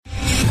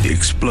The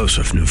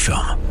explosive new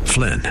film,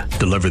 Flynn,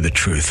 deliver the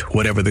truth,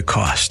 whatever the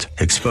cost,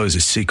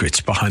 exposes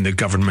secrets behind the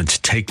government's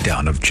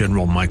takedown of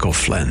General Michael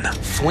Flynn.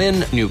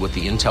 Flynn knew what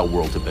the intel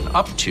world had been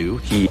up to.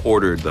 He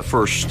ordered the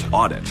first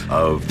audit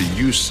of the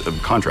use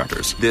of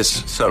contractors.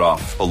 This set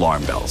off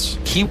alarm bells.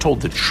 He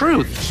told the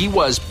truth. He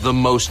was the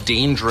most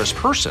dangerous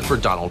person for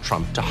Donald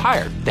Trump to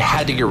hire. They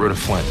had to get rid of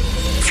Flynn.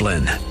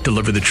 Flynn,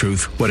 deliver the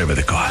truth, whatever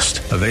the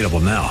cost. Available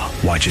now.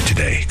 Watch it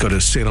today. Go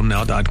to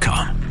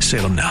salemnow.com.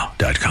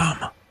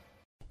 salemnow.com.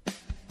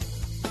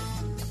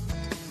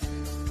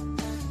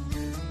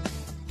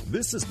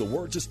 This is the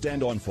Word to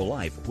Stand On for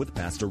Life with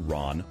Pastor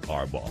Ron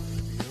Arbaugh.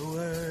 Your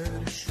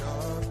word is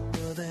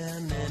sharper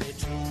than any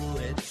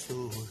two-edged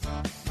sword,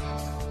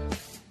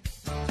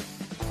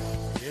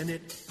 and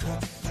it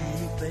cuts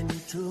deep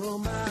into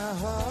my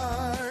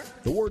heart.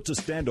 The Word to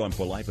Stand On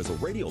for Life is a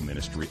radio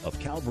ministry of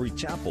Calvary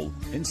Chapel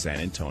in San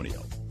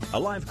Antonio. A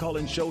live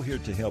call-in show here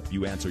to help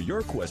you answer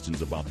your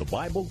questions about the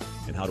Bible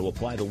and how to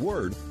apply the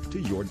Word to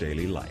your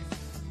daily life.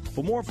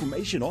 For more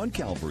information on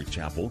Calvary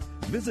Chapel,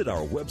 visit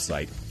our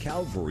website,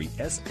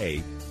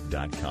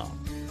 calvarysa.com.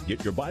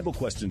 Get your Bible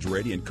questions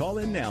ready and call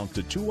in now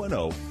to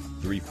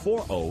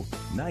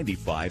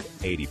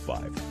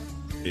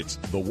 210-340-9585. It's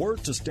The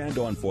Word to Stand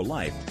On for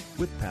Life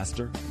with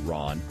Pastor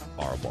Ron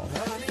Arbaugh.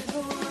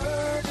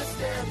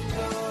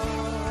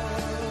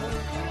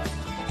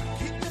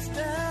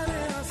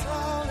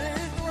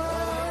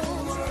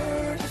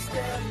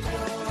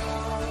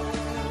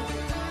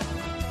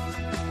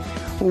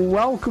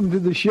 Welcome to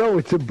the show.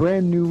 It's a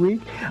brand new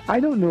week. I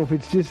don't know if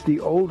it's just the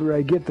older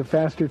I get, the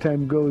faster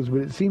time goes,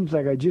 but it seems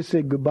like I just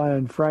said goodbye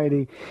on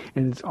Friday,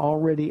 and it's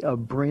already a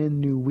brand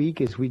new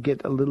week as we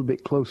get a little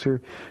bit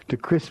closer to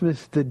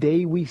Christmas, the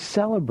day we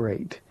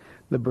celebrate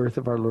the birth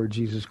of our Lord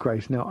Jesus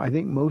Christ. Now, I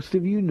think most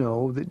of you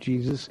know that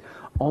Jesus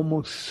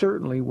almost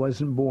certainly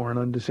wasn't born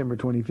on December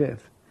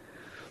 25th.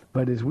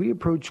 But as we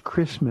approach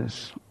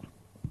Christmas,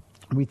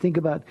 we think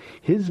about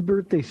his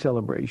birthday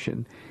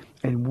celebration,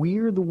 and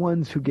we're the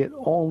ones who get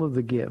all of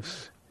the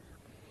gifts.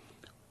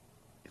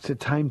 It's a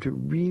time to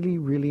really,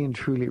 really and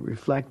truly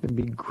reflect and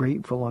be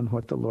grateful on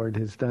what the Lord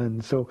has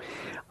done. So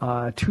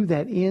to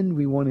that end,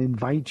 we want to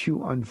invite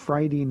you on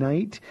Friday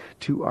night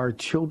to our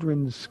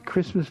children's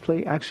Christmas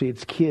play. Actually,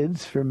 it's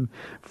kids from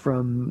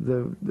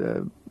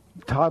the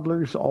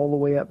toddlers all the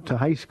way up to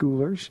high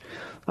schoolers.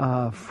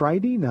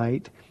 Friday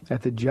night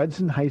at the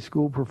Judson High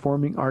School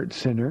Performing Arts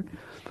Center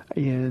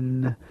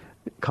in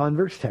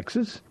Converse,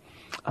 Texas.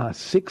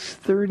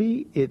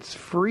 6:30. It's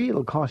free.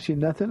 It'll cost you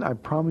nothing. I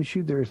promise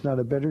you there is not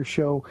a better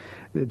show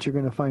that you're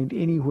going to find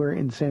anywhere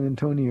in San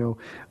Antonio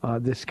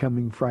this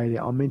coming Friday.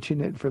 I'll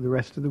mention it for the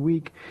rest of the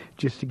week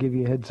just to give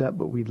you a heads up,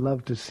 but we'd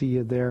love to see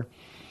you there.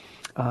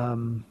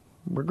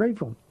 We're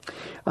grateful.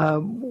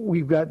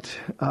 We've got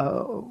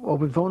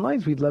open phone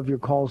lines. We'd love your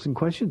calls and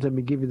questions. Let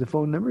me give you the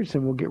phone numbers,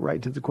 and we'll get right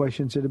to the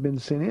questions that have been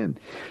sent in.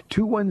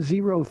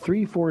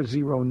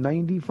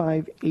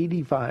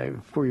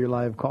 210-340-9585 for your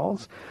live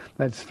calls.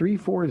 That's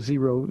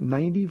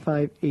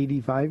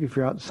 340-9585. If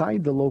you're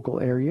outside the local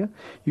area,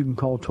 you can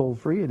call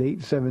toll-free at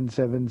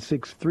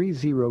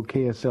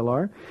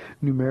 877-630-KSLR.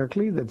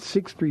 Numerically, that's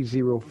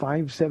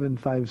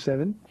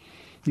 630-5757.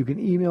 You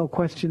can email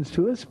questions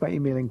to us by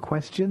emailing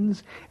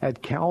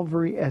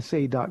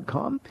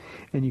questions@calvarysa.com,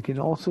 and you can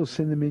also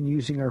send them in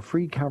using our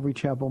free Calvary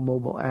Chapel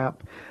mobile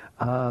app.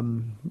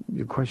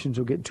 Your questions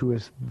will get to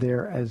us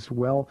there as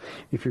well.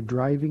 If you're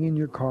driving in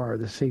your car,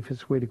 the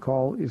safest way to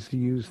call is to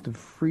use the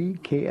free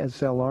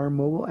KSLR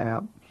mobile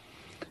app.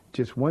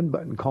 Just one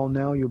button. Call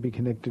now. You'll be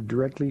connected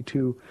directly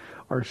to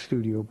our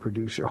studio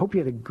producer. Hope you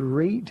had a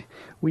great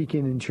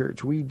weekend in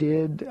church. We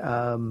did.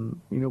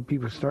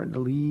 People are starting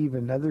to leave,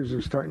 and others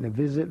are starting to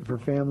visit for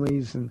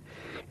families, and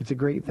it's a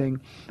great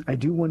thing. I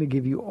do want to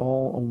give you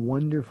all a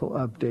wonderful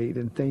update,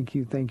 and thank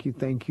you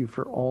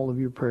for all of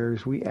your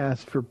prayers. We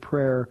asked for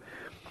prayer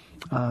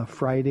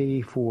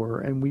Friday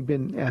and we've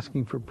been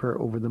asking for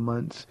prayer over the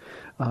months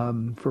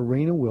for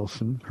Raina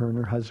Wilson, her and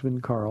her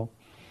husband Carl.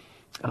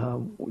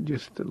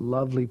 Just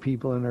lovely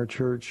people in our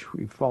church.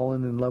 We've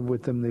fallen in love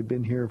with them. They've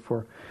been here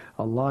for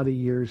a lot of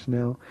years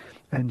now.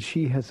 And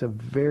she has a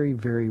very,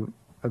 very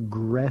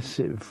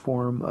aggressive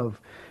form of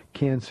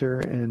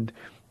cancer. And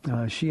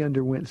she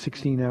underwent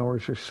 16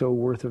 hours or so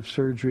worth of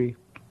surgery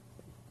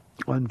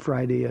on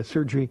Friday, a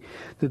surgery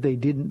that they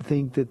didn't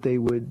think that they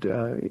would,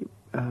 there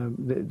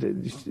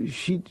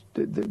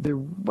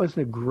wasn't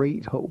a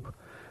great hope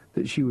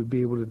that she would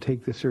be able to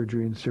take the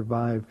surgery and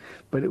survive,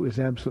 but it was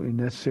absolutely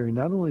necessary.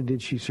 Not only did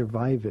she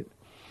survive it,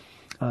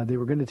 they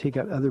were going to take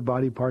out other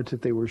body parts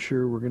that they were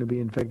sure were going to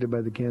be infected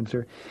by the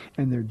cancer,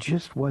 and there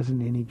just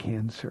wasn't any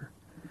cancer.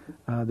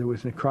 There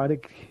was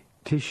necrotic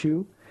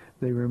tissue.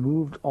 They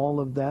removed all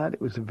of that.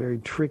 It was a very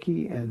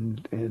tricky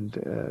and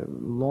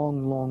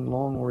long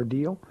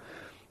ordeal.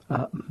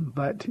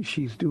 But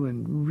she's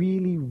doing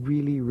really,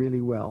 really,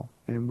 really well,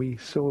 and we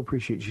so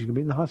appreciate it. She's going to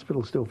be in the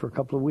hospital still for a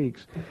couple of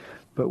weeks,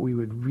 but we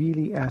would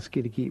really ask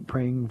you to keep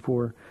praying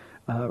for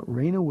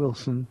Raina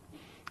Wilson.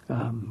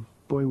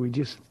 We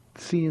just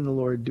seeing the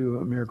Lord do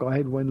a miracle. I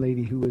had one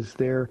lady who was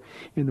there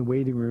in the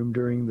waiting room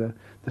during the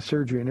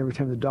surgery, and every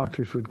time the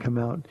doctors would come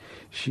out,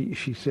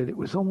 she said it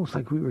was almost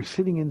like we were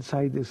sitting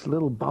inside this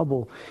little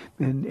bubble,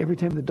 and every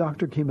time the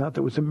doctor came out,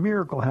 there was a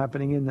miracle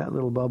happening in that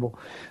little bubble.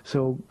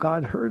 So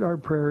God heard our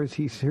prayers.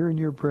 He's hearing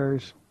your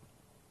prayers.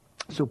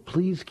 So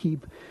please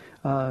keep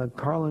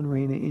Carl and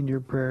Raina in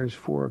your prayers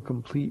for a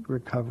complete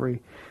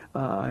recovery.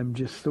 I'm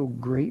just so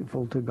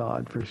grateful to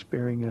God for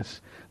sparing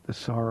us the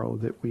sorrow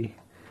that we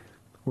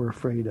were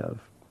afraid of.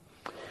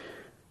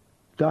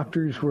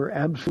 Doctors were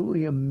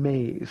absolutely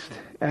amazed.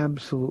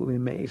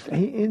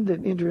 Hey, in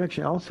the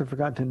introduction, I also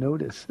forgot to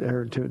notice,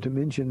 or to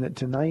mention that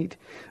tonight,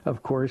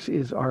 of course,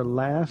 is our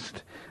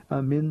last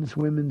men's,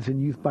 women's,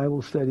 and youth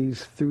Bible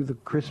studies through the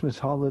Christmas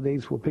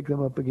holidays. We'll pick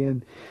them up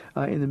again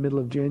in the middle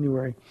of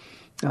January.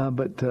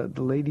 But the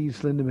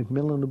ladies, Linda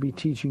McMillan will be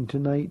teaching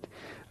tonight.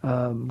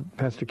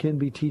 Pastor Ken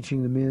be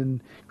teaching the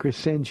men. Chris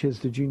Sanchez,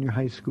 the junior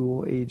high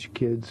school age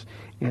kids.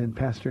 And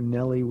Pastor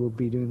Nellie will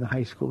be doing the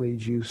high school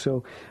age youth.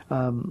 So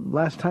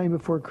last time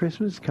before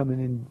Christmas, come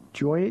and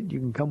enjoy it. You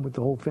can come with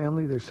the whole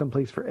family. There's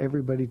someplace for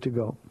everybody to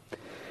go.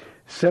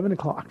 7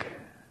 o'clock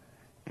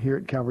here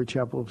at Calvary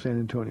Chapel of San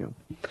Antonio.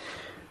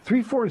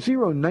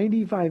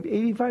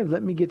 340-9585.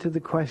 Let me get to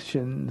the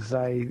questions.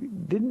 I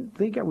didn't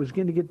think I was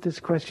going to get this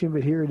question,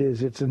 but here it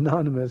is. It's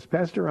anonymous.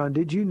 Pastor Ron,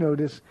 did you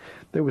notice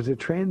there was a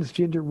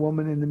transgender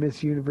woman in the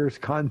Miss Universe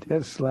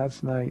contest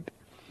last night?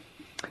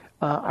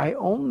 I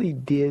only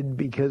did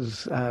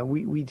because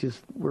we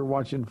just were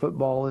watching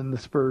football and the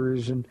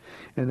Spurs and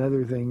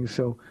other things.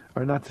 So,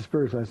 or not the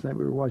Spurs last night.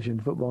 We were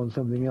watching football and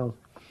something else.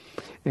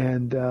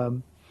 And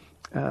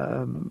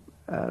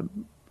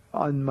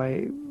on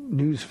my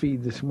news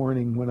feed this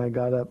morning when I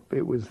got up,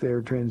 it was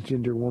their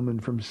transgender woman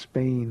from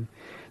Spain.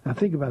 Now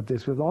think about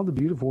this. With all the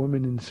beautiful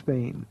women in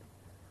Spain,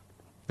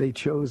 they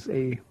chose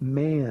a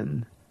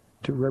man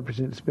to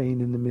represent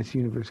Spain in the Miss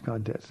Universe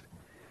contest.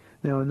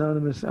 Now,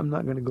 Anonymous, I'm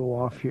not going to go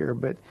off here,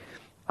 but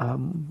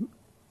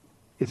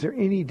is there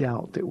any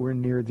doubt that we're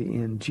near the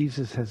end?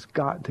 Jesus has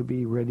got to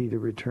be ready to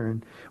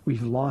return.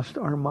 We've lost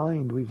our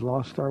mind. We've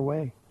lost our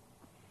way.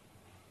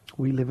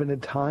 We live in a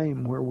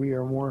time where we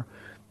are more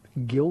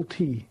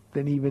guilty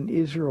than even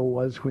Israel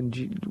was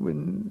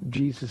when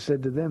Jesus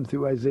said to them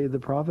through Isaiah the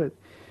prophet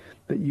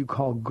that you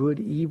call good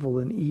evil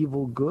and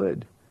evil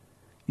good.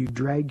 You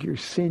drag your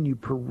sin, you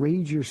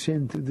parade your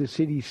sin through the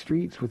city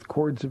streets with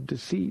cords of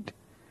deceit.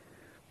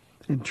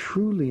 And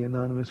truly,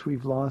 Anonymous,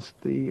 we've lost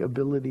the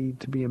ability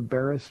to be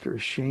embarrassed or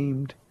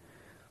ashamed.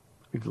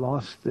 We've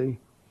lost the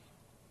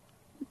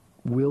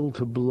will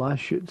to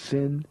blush at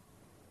sin.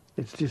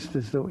 It's just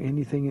as though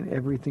anything and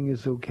everything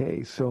is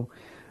okay. So,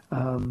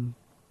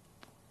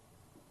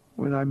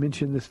 when I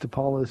mentioned this to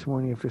Paula this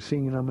morning after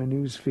seeing it on my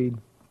news feed,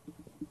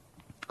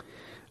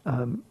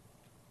 I'm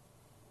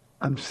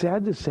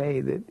sad to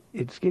say that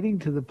it's getting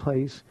to the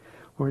place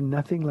where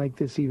nothing like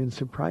this even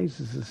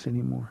surprises us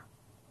anymore.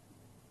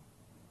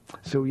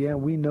 So yeah,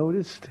 we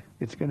noticed.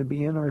 It's going to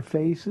be in our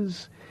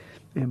faces.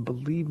 And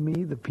believe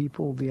me, the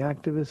people, the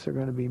activists are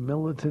going to be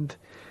militant.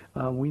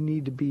 We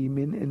need to be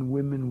men and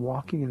women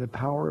walking in the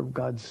power of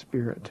God's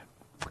Spirit.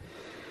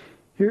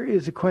 Here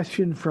is a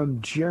question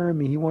from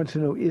Jeremy. He wants to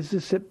know, is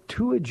the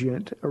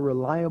Septuagint a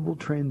reliable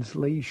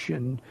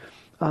translation?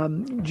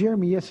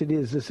 Jeremy, yes, it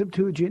is. The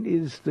Septuagint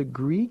is the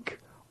Greek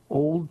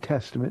Old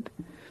Testament.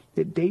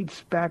 It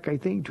dates back, I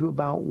think, to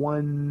about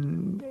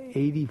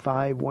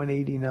 185,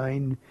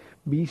 189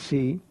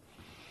 BC.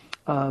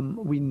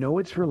 We know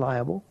it's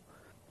reliable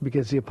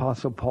because the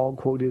Apostle Paul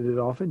quoted it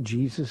often.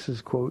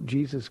 Jesus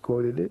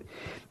quoted it.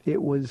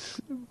 It was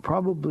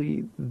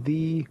probably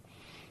the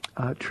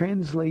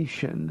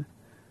translation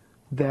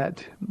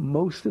that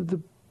most of the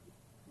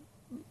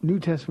New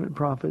Testament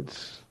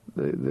prophets,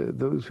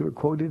 those who are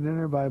quoted in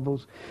our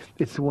Bibles,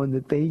 it's the one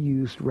that they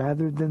used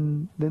rather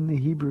than the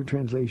Hebrew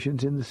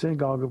translations. In the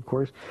synagogue, of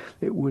course,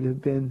 it would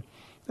have been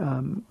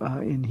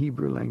in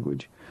Hebrew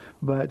language.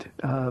 But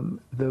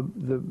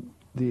the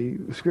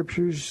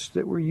scriptures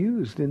that were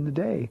used in the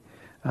day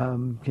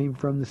came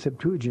from the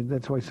Septuagint.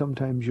 That's why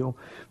sometimes you'll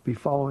be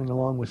following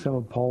along with some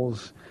of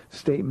Paul's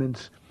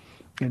statements,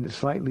 and it's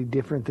slightly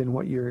different than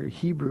what your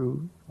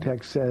Hebrew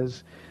text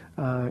says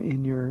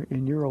in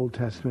your Old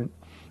Testament.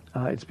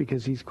 It's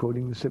because he's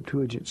quoting the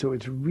Septuagint. So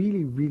it's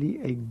really,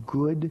 really a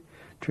good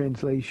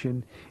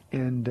translation,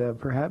 and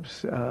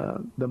perhaps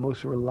the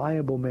most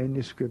reliable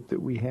manuscript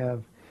that we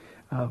have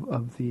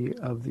of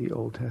the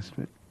Old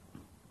Testament.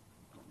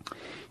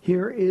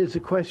 Here is a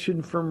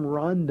question from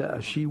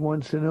Rhonda. She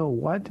wants to know,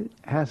 what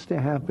has to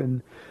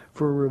happen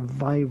for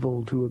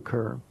revival to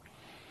occur?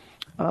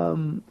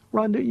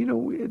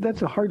 Rhonda,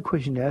 that's a hard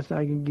question to ask.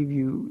 I can give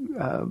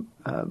you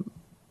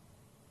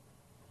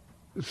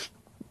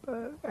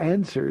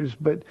answers,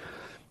 but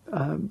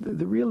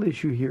the real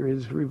issue here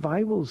is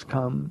revivals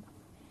come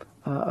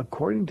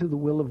according to the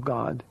will of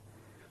God.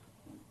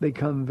 They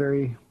come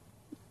very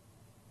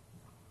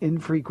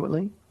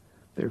infrequently.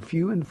 They're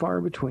few and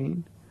far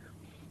between.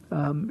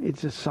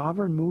 It's a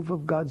sovereign move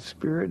of God's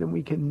Spirit, and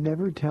we can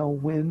never tell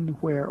when,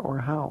 where, or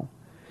how.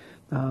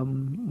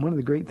 One of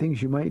the great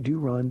things you might do,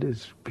 Rhonda,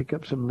 is pick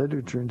up some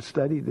literature and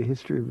study the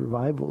history of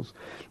revivals.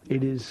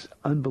 It is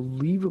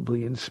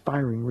unbelievably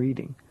inspiring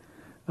reading.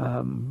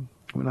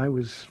 When I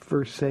was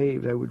first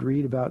saved, I would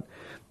read about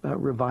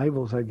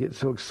revivals. I'd get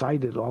so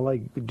excited. All I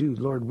could do,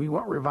 Lord, we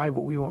want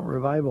revival. We want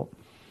revival.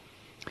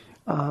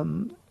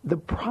 The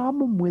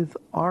problem with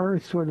our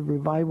sort of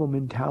revival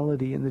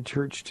mentality in the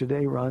church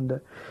today,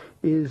 Rhonda,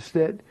 is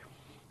that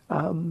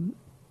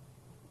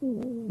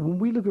when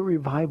we look at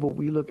revival,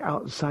 we look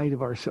outside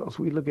of ourselves.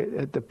 We look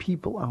at the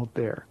people out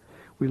there.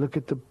 We look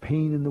at the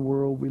pain in the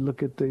world. We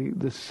look at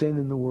the sin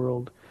in the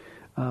world.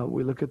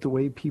 We look at the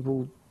way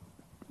people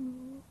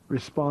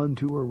respond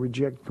to or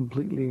reject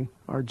completely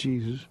our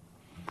Jesus.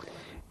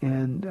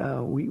 And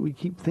we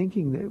keep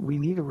thinking that we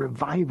need a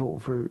revival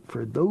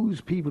for those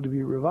people to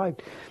be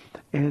revived.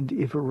 And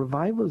if a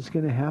revival is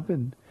going to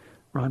happen,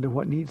 Rhonda,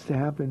 what needs to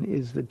happen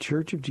is the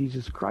Church of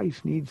Jesus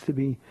Christ needs to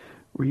be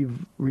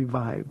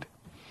revived.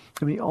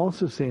 Let me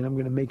also say, and I'm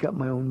going to make up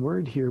my own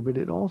word here, but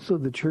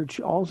the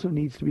church also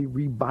needs to be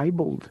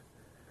rebibled,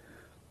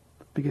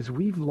 because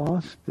we've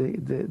lost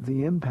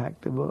the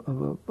impact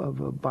of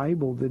a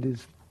Bible that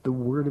is the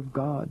Word of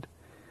God.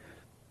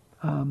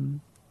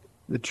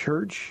 The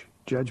church,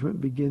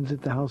 judgment begins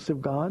at the house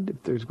of God.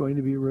 If there's going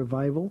to be a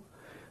revival,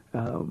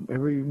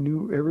 every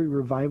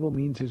revival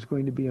means there's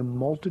going to be a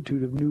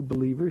multitude of new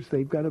believers.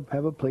 They've got to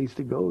have a place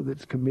to go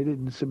that's committed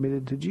and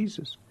submitted to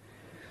Jesus.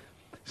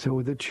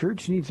 So the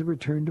church needs a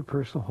return to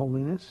personal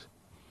holiness.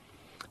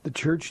 The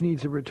church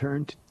needs a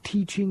return to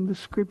teaching the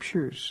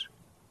Scriptures.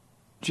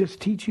 Just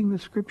teaching the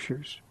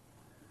Scriptures.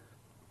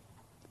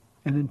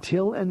 And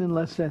until and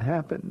unless that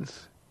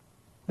happens,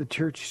 the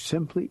church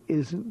simply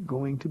isn't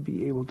going to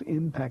be able to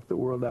impact the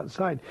world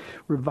outside.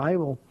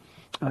 Revival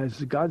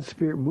is God's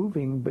Spirit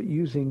moving, but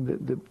using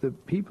the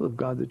people of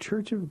God, the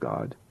church of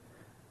God,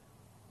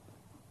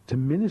 to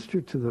minister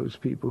to those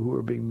people who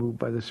are being moved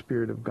by the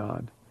Spirit of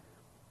God.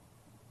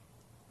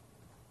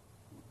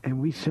 And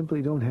we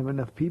simply don't have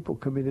enough people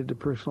committed to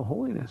personal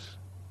holiness.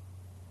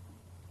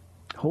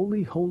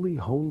 Holy, holy,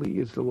 holy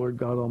is the Lord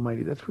God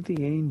Almighty. That's what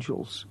the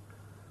angels,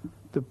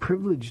 the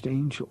privileged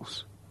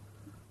angels,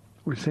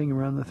 were saying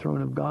around the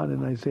throne of God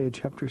in Isaiah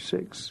chapter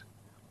 6.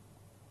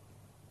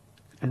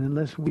 And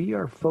unless we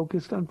are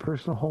focused on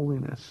personal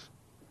holiness,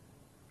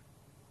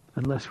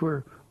 unless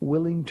we're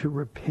willing to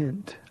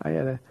repent. I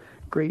had a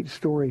great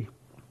story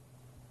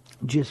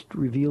just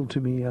revealed to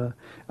me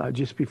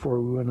just before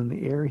we went on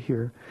the air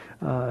here.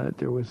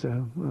 There was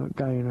a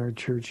guy in our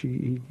church.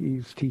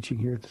 He's teaching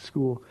here at the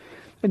school,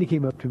 and he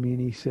came up to me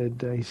and he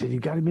said, "You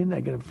got a minute?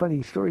 I got a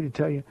funny story to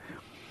tell you."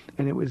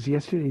 And it was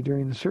yesterday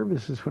during the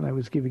services when I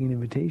was giving an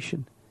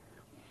invitation.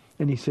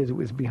 And he said it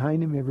was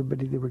behind him.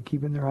 Everybody, they were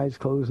keeping their eyes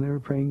closed and they were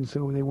praying,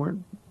 so they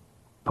weren't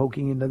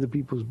poking into other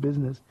people's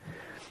business.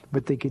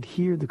 But they could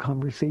hear the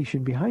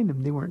conversation behind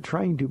them. They weren't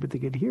trying to, but they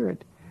could hear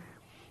it.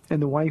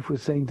 And the wife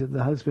was saying to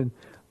the husband,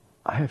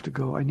 "I have to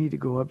go. I need to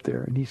go up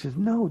there." And he says,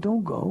 "No,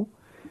 don't go."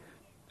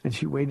 And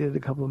she waited a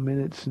couple of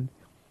minutes, and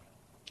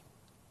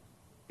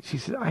she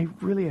said, "I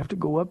really have to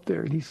go up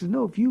there." And he says,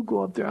 "No, if you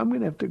go up there, I'm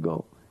going to have to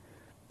go."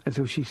 And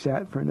so she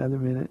sat for another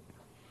minute.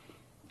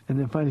 And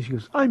then finally she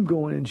goes, "I'm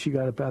going." And she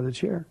got up out of the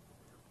chair.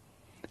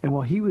 And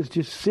while he was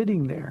just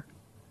sitting there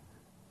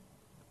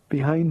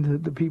behind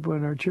the people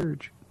in our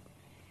church,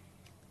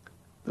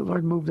 the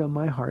Lord moved on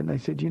my heart. And I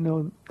said,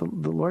 the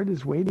Lord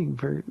is waiting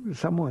for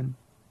someone.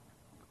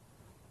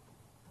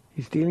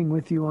 He's dealing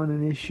with you on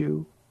an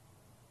issue.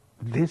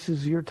 This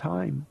is your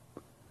time.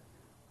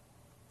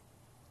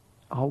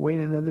 I'll wait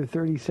another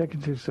 30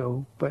 seconds or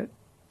so, but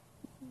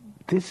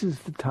this is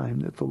the time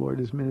that the Lord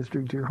is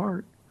ministering to your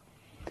heart.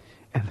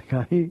 And the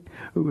guy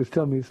who was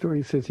telling me the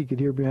story says he could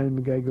hear behind him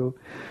the guy go,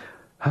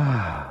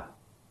 "Ah."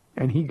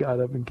 And he got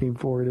up and came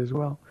forward as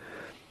well.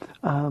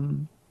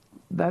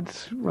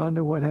 That's,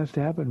 Rhonda, what has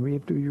to happen. We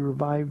have to be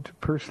revived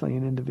personally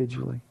and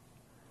individually.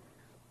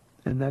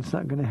 And that's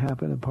not going to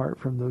happen apart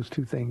from those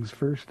two things.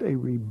 First, a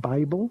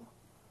rebible.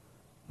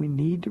 We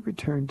need to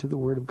return to the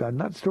Word of God.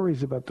 Not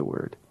stories about the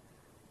Word,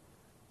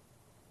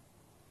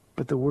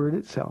 but the Word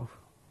itself.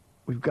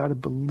 We've got to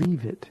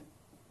believe it.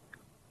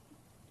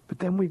 But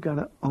then we've got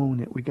to own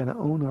it. We've got to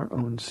own our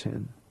own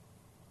sin.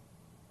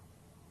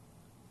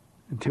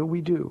 Until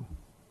we do,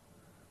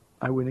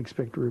 I wouldn't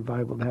expect a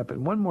revival to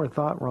happen. One more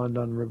thought, Rhonda,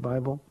 on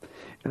revival.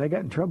 And I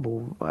got in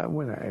trouble. I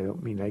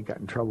don't mean I got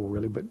in trouble,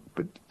 really, but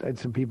I had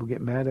some people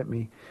get mad at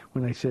me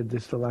when I said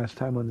this the last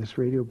time on this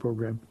radio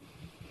program.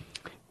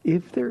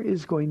 If there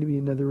is going to be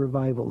another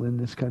revival in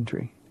this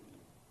country,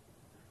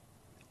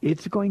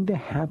 it's going to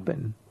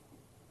happen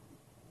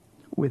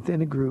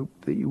within a group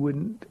that you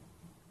wouldn't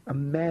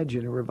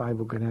imagine a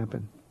revival could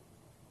happen.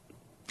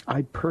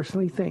 I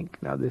personally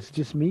think, now this is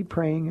just me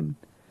praying, and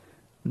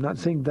I'm not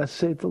saying thus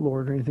saith the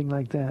Lord or anything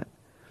like that,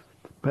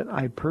 but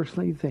I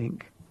personally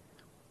think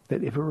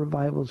that if a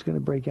revival is going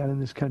to break out in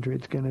this country,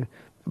 it's going to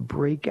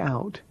break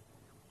out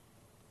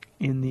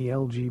in the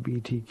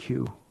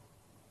LGBTQ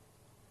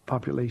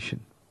population.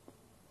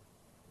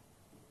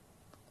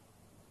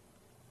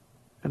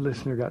 A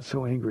listener got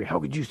so angry. How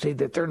could you say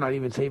that they're not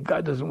even saved?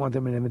 God doesn't want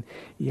them in heaven.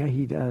 Yeah,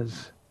 he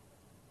does.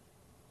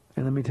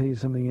 And let me tell you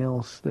something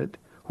else, that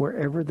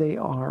wherever they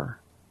are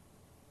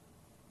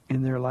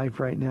in their life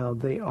right now,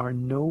 they are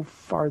no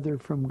farther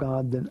from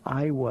God than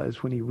I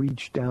was when he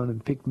reached down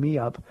and picked me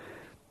up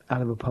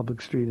out of a public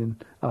street in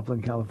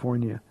Upland,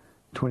 California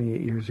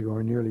 28 years ago,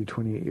 or nearly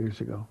 28 years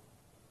ago.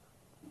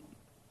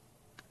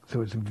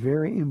 So it's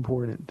very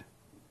important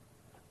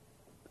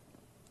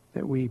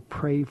that we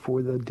pray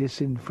for the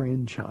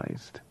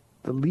disenfranchised,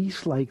 the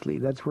least likely.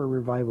 That's where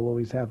revival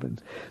always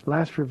happens.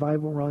 Last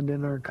revival, Rhonda,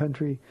 in our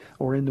country,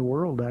 or in the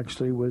world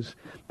actually, was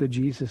the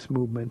Jesus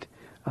movement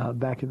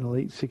back in the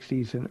late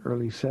 60s and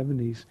early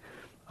 70s.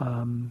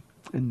 And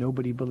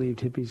nobody believed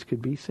hippies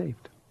could be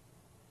saved.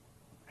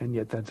 And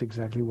yet that's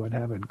exactly what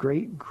happened.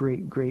 Great,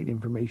 great, great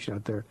information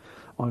out there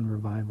on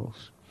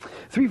revivals.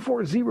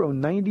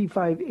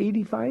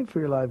 340-9585 for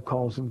your live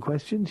calls and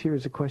questions.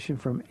 Here's a question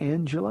from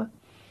Angela.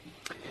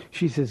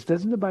 She says,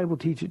 doesn't the Bible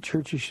teach that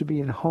churches should be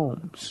in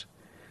homes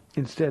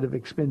instead of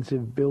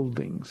expensive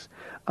buildings?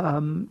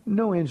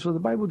 No, Angela,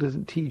 the Bible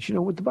doesn't teach. You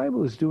know, what the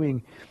Bible is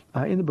doing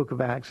in the book of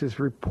Acts is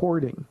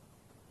reporting.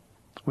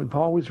 When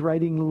Paul was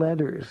writing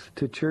letters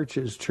to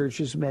churches,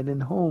 churches met in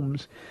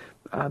homes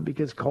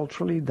because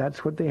culturally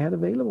that's what they had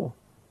available.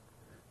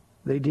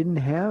 They didn't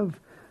have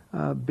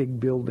big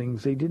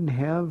buildings. They didn't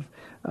have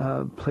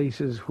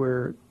places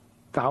where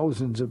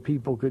thousands of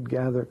people could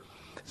gather.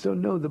 So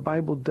no, the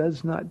Bible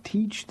does not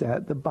teach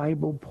that. The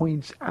Bible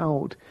points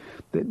out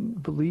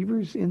that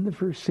believers in the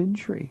first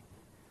century,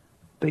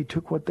 they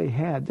took what they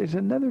had. There's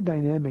another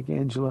dynamic,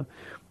 Angela,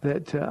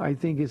 that I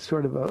think is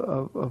sort of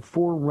a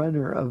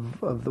forerunner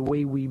of the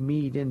way we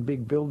meet in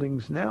big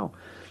buildings now.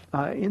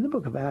 In the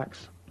book of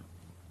Acts,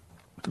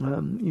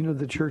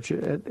 the church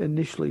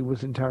initially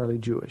was entirely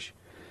Jewish.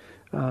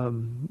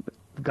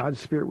 God's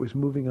Spirit was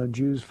moving on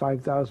Jews.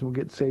 5,000 will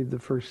get saved the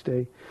first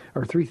day,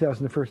 or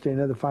 3,000 the first day,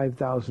 another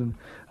 5,000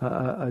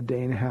 a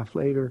day and a half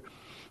later.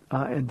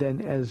 And then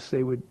as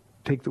they would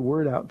take the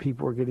word out,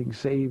 people were getting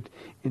saved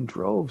in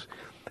droves.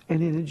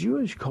 And in a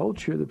Jewish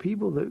culture, the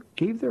people that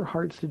gave their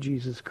hearts to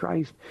Jesus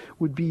Christ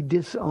would be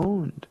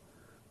disowned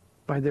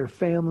by their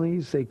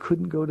families. They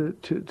couldn't go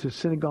to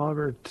synagogue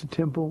or to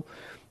temple.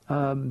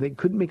 They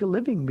couldn't make a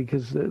living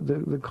because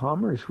the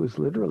commerce was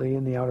literally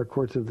in the outer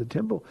courts of the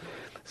temple.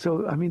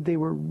 So, I mean, they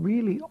were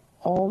really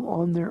all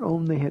on their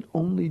own. They had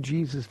only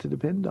Jesus to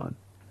depend on.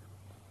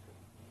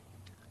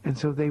 And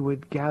so they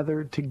would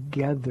gather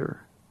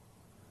together.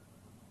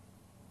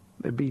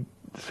 It'd be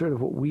sort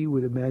of what we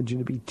would imagine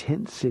to be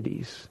tent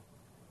cities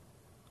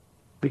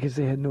because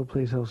they had no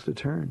place else to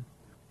turn.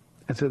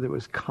 And so there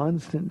was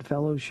constant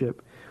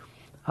fellowship.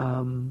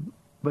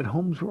 But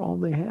homes were all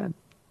they had.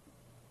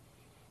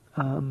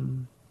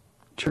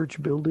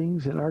 Church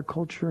buildings in our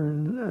culture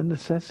are a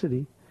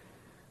necessity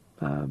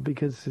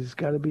because there's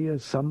got to be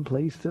some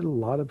place that a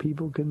lot of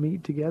people can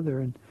meet together.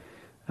 And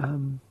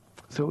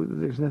so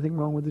there's nothing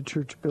wrong with the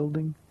church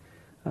building.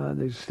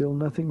 There's still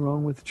nothing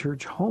wrong with the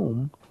church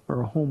home,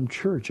 or a home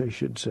church, I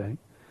should say.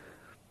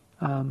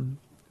 But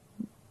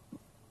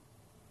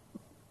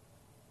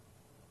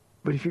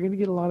if you're going to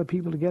get a lot of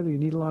people together, you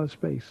need a lot of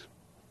space.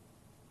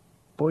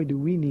 Boy, do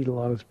we need a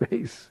lot of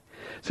space.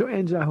 So,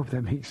 Angela, I hope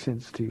that makes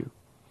sense to you.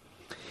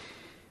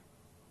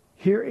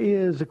 Here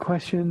is a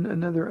question,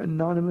 another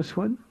anonymous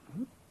one.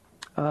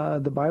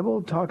 The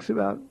Bible talks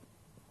about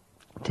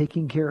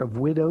taking care of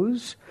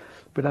widows,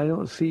 but I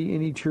don't see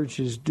any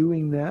churches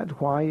doing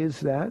that. Why is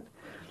that?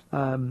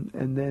 And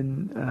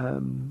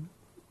then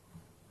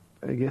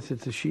I guess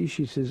it's a she.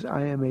 She says,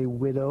 I am a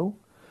widow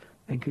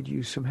and could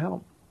use some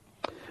help.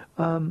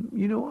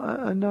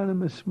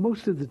 Anonymous,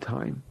 most of the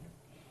time,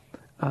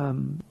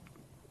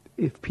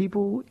 if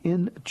people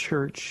in a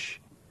church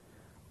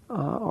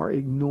are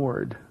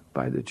ignored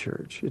by the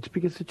church, it's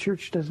because the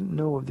church doesn't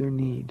know of their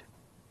need.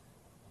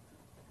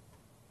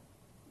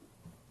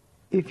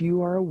 If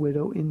you are a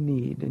widow in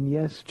need, and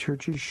yes,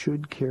 churches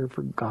should care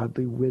for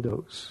godly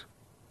widows.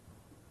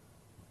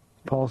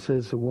 Paul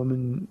says a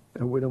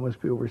widow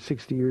must be over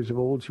 60 years of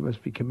old. She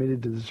must be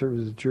committed to the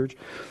service of the church.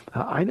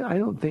 I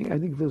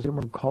think those are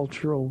more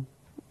cultural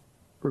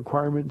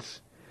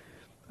requirements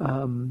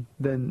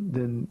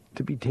than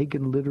to be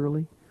taken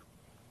literally.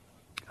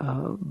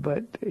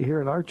 But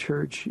here at our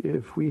church,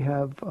 if we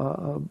have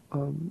a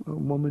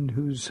woman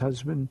whose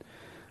husband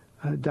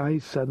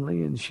dies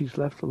suddenly and she's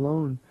left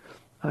alone,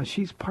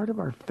 she's part of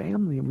our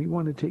family and we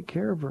want to take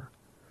care of her.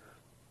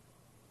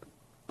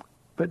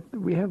 But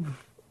we have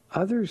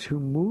others who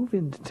move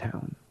into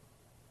town.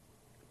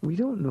 We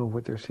don't know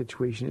what their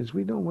situation is.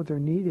 We don't know what their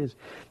need is.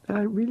 And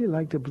I really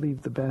like to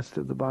believe the best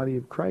of the body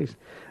of Christ.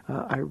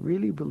 I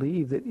really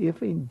believe that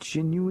if a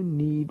genuine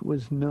need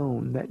was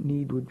known, that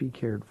need would be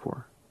cared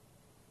for.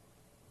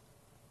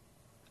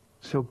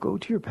 So go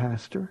to your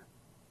pastor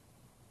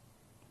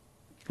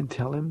and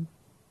tell him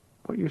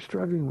what you're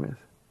struggling with.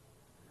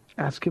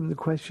 Ask him the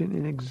question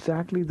in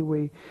exactly the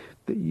way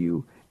that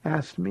you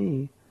asked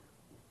me,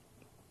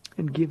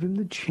 and give him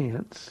the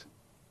chance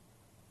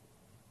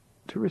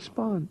to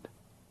respond.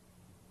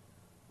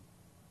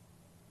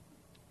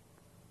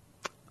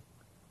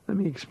 Let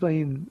me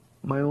explain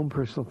my own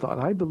personal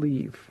thought. I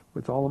believe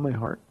with all of my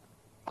heart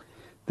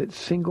that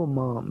single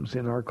moms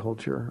in our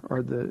culture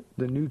are the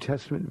New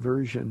Testament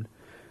version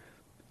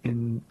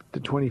in the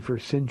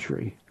 21st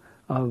century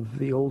of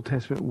the Old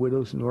Testament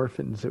widows and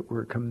orphans that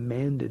we're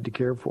commanded to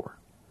care for.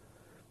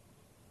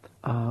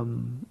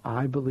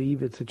 I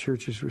believe it's the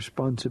church's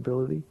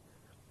responsibility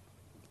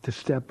to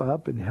step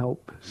up and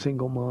help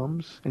single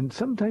moms and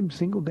sometimes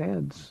single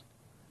dads.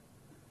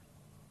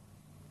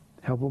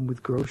 Help them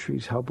with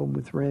groceries, help them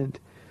with rent,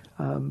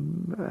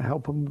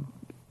 help them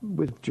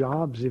with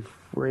jobs if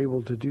we're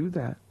able to do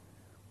that.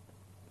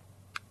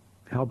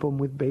 Help them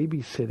with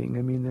babysitting.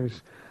 I mean,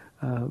 there's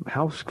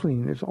house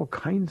cleaning. There's all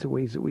kinds of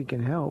ways that we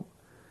can help.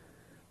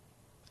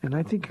 And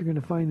I think you're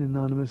going to find,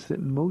 Anonymous, that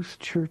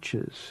most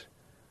churches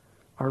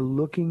are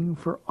looking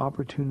for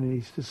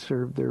opportunities to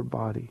serve their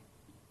body.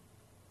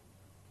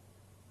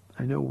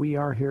 I know we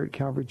are here at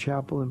Calvary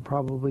Chapel, and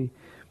probably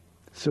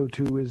so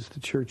too is the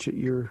church that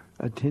you're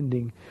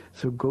attending.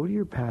 So go to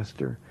your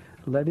pastor,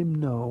 let him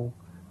know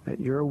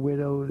that you're a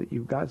widow, that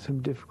you've got some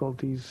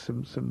difficulties,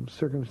 some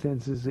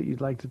circumstances that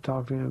you'd like to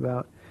talk to him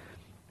about,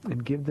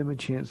 and give them a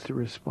chance to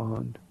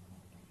respond.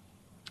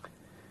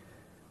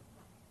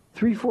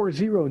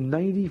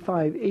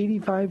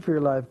 340-9585 for your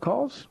live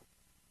calls.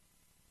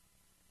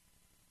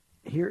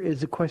 Here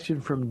is a question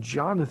from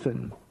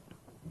Jonathan.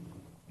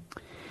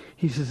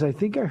 He says, I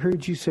think I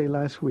heard you say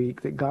last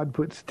week that God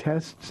puts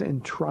tests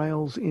and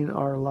trials in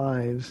our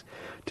lives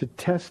to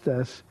test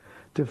us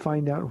to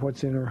find out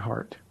what's in our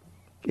heart.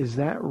 Is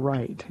that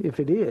right? If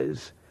it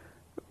is,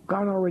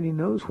 God already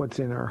knows what's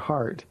in our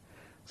heart.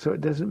 So it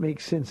doesn't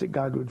make sense that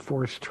God would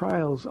force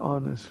trials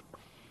on us.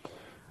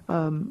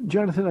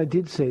 Jonathan, I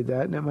did say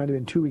that, and it might have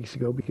been 2 weeks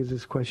ago because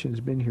this question has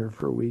been here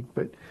for a week.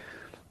 But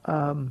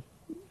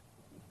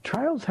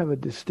trials have a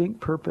distinct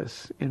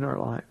purpose in our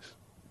lives.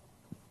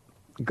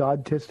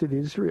 God tested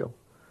Israel.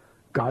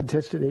 God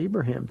tested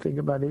Abraham. Think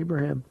about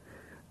Abraham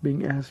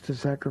being asked to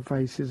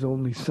sacrifice his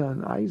only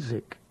son,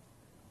 Isaac.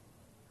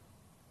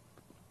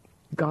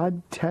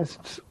 God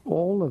tests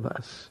all of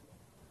us.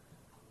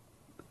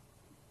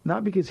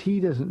 Not because he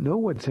doesn't know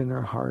what's in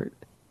our heart,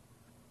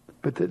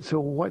 but that so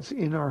what's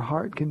in our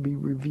heart can be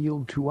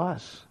revealed to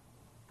us.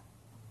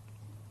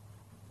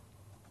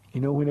 You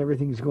know, when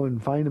everything's going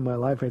fine in my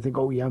life, I think,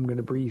 oh yeah, I'm going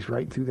to breeze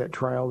right through that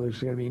trial. There's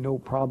going to be no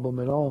problem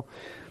at all.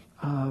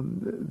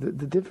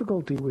 The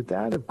difficulty with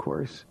that, of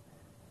course,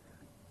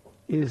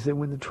 is that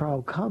when the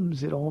trial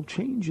comes, it all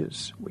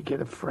changes. We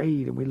get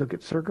afraid and we look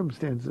at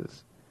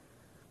circumstances.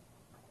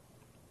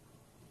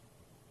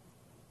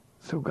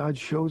 So God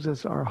shows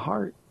us our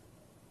heart.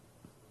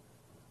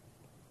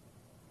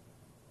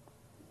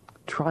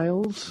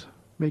 Trials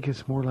make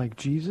us more like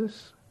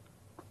Jesus.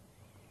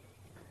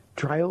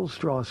 Trials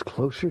draw us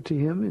closer to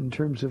him in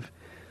terms of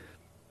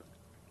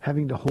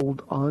having to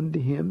hold on to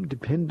him,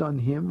 depend on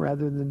him,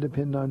 rather than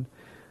depend on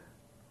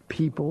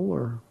people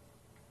or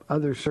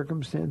other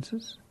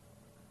circumstances.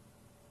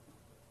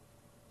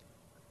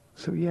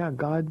 So yeah,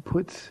 God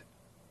puts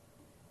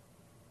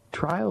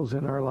trials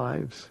in our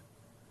lives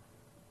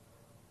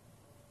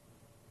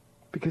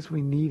because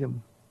we need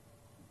him.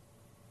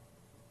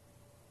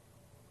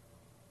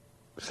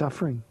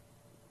 Suffering.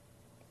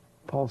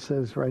 Paul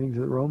says, writing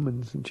to the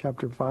Romans in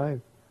chapter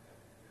 5,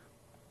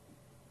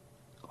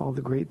 all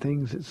the great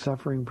things that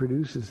suffering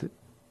produces, that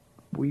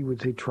we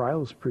would say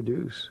trials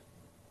produce.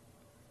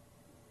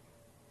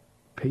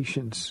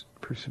 Patience,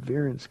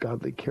 perseverance,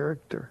 godly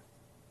character.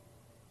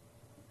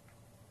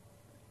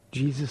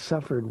 Jesus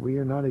suffered. We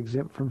are not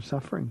exempt from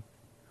suffering.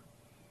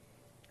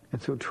 And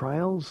so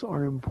trials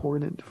are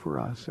important for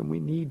us, and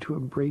we need to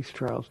embrace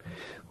trials.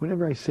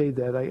 Whenever I say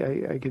that,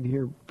 I can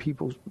hear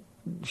people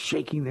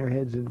shaking their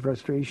heads in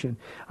frustration.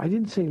 I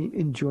didn't say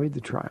enjoy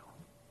the trial.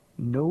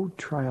 No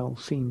trial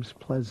seems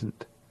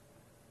pleasant.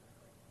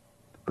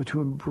 But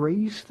to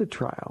embrace the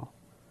trial,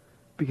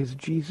 because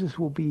Jesus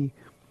will be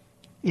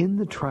in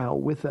the trial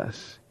with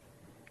us.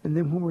 And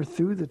then when we're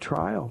through the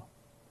trial,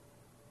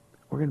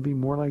 we're going to be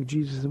more like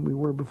Jesus than we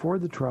were before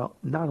the trial.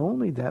 Not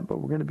only that, but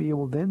we're going to be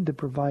able then to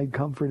provide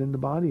comfort in the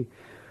body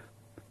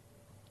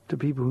to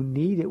people who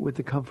need it with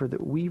the comfort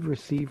that we've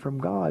received from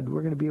God.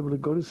 We're going to be able to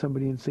go to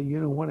somebody and say, you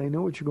know what, I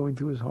know what you're going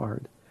through is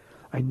hard.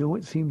 I know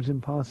it seems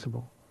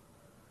impossible.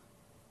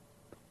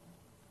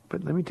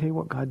 But let me tell you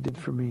what God did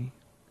for me.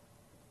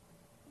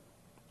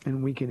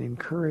 And we can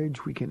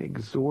encourage, we can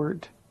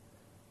exhort,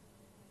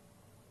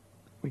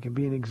 we can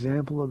be an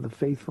example of the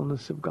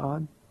faithfulness of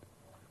God.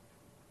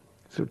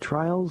 So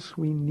trials,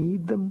 we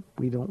need them.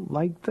 We don't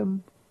like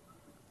them.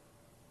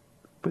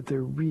 But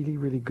they're really,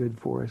 really good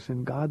for us.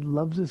 And God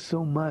loves us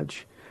so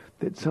much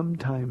that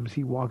sometimes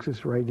he walks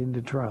us right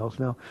into trials.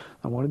 Now,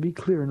 I want to be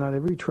clear, not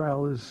every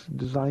trial is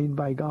designed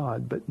by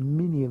God, but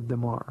many of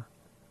them are.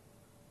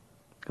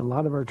 A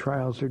lot of our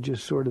trials are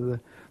just sort of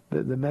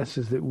the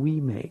messes that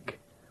we make.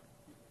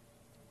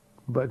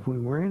 But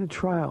when we're in a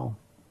trial,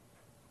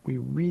 we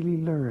really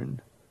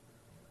learn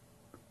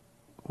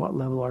what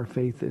level our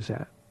faith is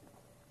at.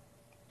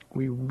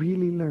 We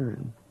really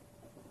learn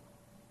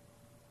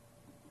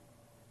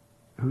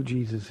who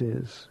Jesus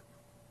is.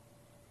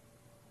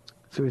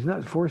 So he's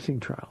not forcing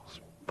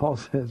trials. Paul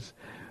says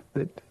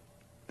that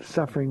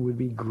suffering would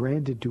be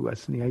granted to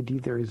us, and the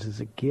idea there is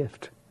a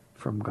gift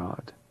from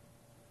God.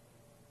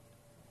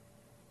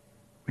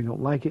 We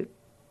don't like it,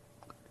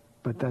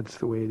 but that's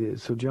the way it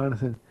is. So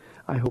Jonathan,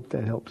 I hope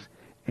that helps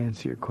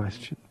answer your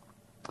question.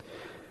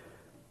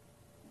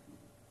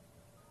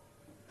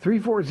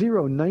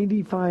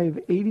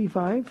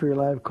 340-9585 for your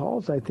live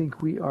calls. I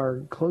think we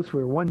are close.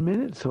 We're 1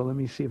 minute, so let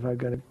me see if I've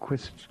got a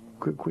quick.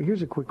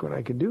 Here's a quick one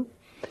I can do.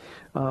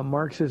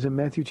 Mark says in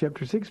Matthew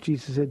chapter 6,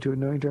 Jesus said to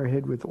anoint our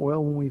head with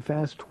oil when we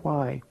fast.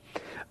 Why?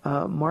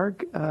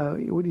 Mark,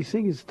 what he's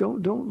saying is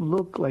don't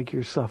look like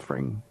you're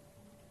suffering.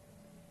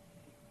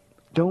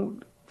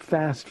 Don't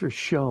fast for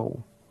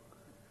show,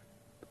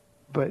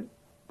 but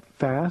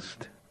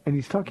fast. And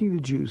he's talking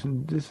to Jews,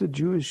 and this is a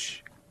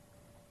Jewish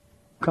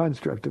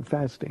construct of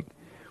fasting.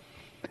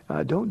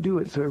 Don't do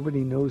it so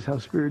everybody knows how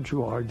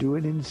spiritual you are. Do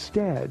it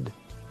instead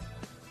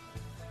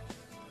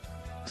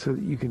so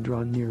that you can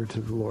draw nearer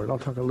to the Lord. I'll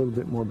talk a little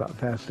bit more about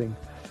fasting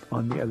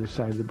on the other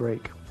side of the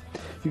break.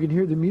 You can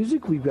hear the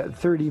music. We've got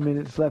 30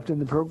 minutes left in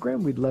the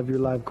program. We'd love your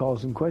live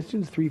calls and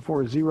questions.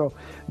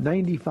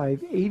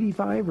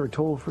 340-9585 or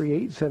toll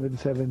free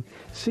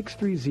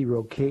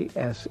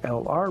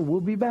 877-630-KSLR.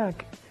 We'll be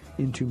back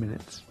in 2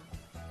 minutes.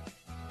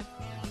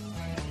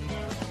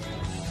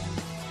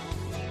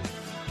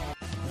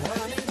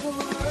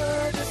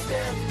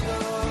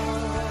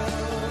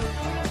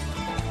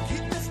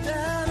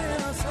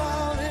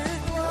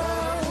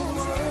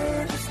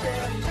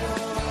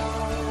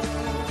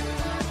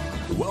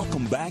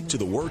 Welcome back to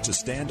the Word to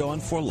Stand On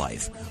for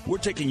Life. We're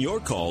taking your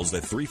calls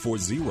at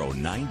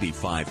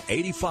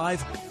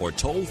 340-9585 or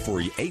toll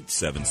free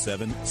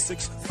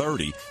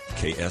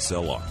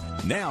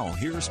 877-630-KSLR. Now,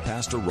 here's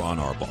Pastor Ron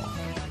Arbaugh.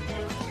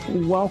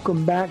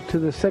 Welcome back to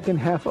the second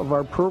half of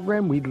our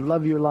program. We'd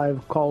love your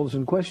live calls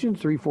and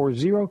questions,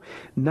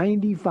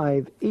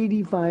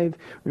 340-9585.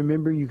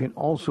 Remember, you can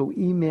also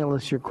email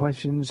us your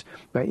questions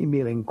by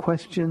emailing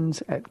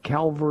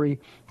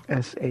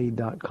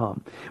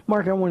questions@calvarysa.com.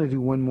 Mark, I want to do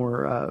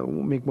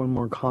make one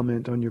more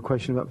comment on your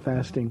question about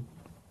fasting.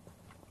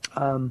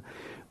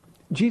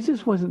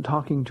 Jesus wasn't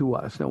talking to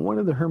us. Now, one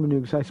of the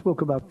hermeneutics, I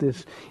spoke about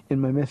this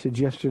in my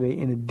message yesterday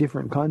in a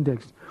different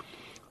context.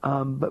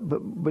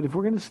 But if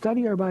we're going to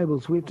study our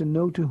Bibles, we have to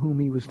know to whom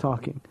he was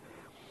talking.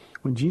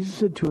 When Jesus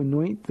said to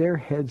anoint their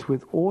heads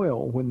with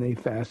oil when they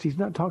fast, he's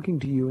not talking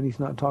to you and he's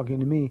not talking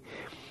to me.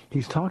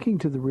 He's talking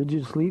to the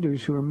religious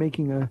leaders who are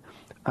making a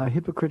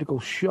hypocritical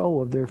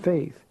show of their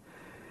faith.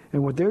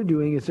 And what they're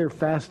doing is they're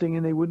fasting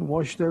and they wouldn't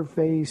wash their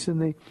face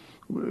and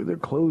their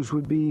clothes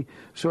would be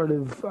sort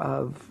of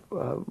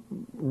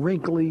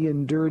wrinkly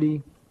and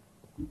dirty.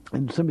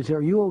 And somebody say,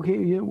 are you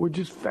okay? Yeah, we're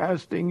just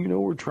fasting.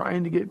 We're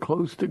trying to get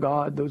close to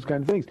God, those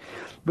kind of things.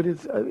 But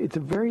it's a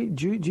very,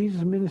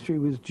 Jesus' ministry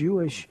was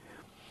Jewish,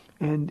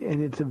 and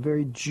it's a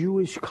very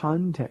Jewish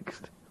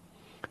context.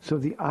 So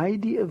the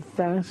idea of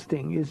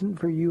fasting isn't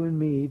for you and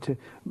me to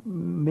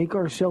make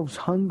ourselves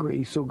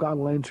hungry so God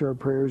will answer our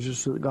prayers or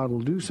so that God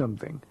will do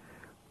something.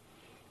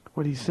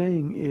 What he's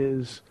saying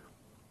is,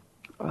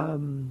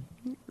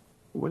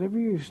 whatever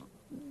you're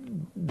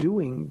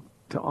doing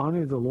to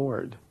honor the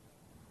Lord,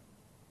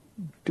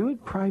 do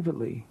it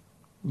privately.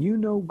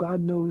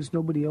 God knows,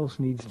 nobody else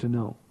needs to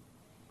know.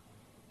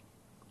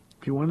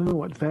 If you want to know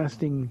what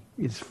fasting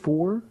is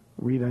for,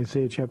 read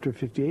Isaiah chapter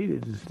 58.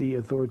 It is the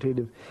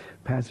authoritative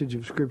passage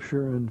of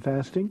Scripture on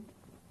fasting.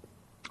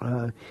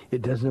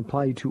 It doesn't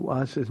apply to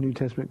us as New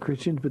Testament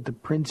Christians, but the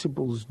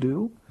principles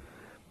do.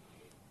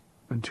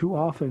 And too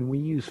often we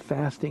use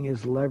fasting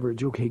as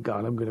leverage. Okay,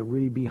 God, I'm going to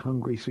really be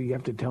hungry, so you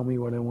have to tell me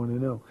what I want to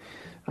know.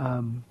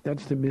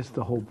 That's to miss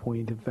the whole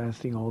point of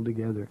fasting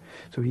altogether.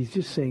 So he's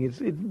just saying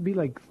it'd be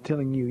like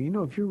telling you,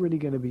 if you're really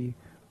going to be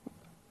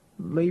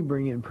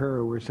laboring in prayer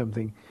or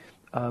something,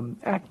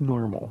 act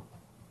normal.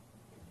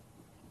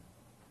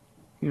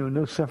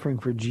 No suffering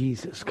for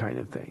Jesus kind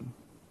of thing.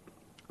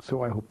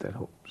 So I hope that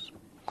helps.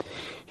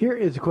 Here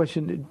is a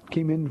question that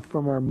came in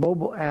from our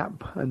mobile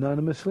app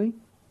anonymously.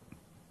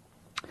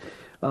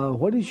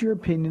 What is your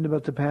opinion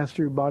about the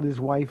pastor who bought his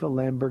wife a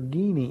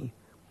Lamborghini?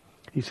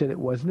 He said it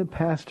wasn't a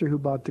pastor who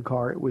bought the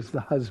car, it was the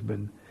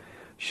husband.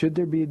 Should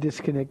there be a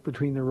disconnect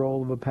between the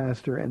role of a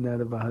pastor and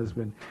that of a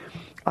husband?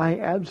 I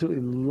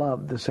absolutely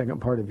love the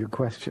second part of your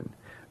question.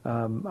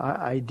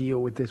 I deal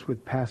with this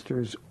with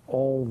pastors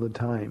all the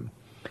time.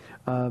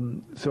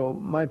 So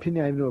my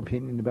opinion, I have no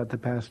opinion about the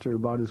pastor who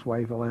bought his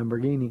wife a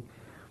Lamborghini.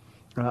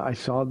 I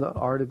saw the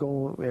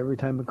article. Every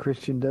time a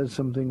Christian does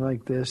something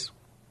like this,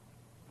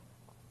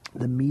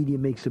 the media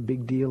makes a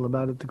big deal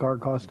about it. The car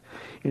cost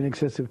in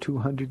excess of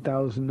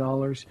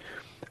 $200,000.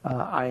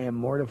 I am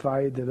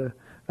mortified that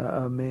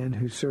a man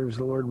who serves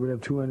the Lord would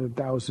have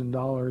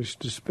 $200,000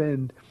 to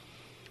spend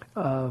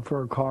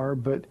for a car.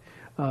 But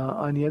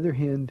on the other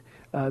hand,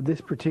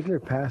 this particular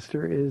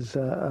pastor is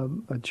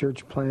a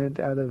church plant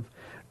out of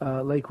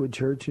Lakewood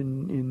Church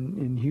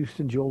in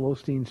Houston, Joel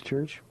Osteen's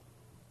church.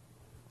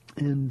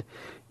 And,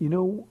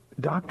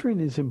 doctrine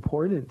is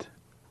important.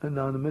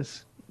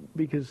 Anonymous,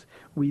 because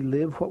we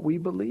live what we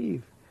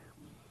believe.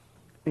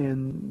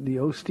 And the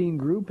Osteen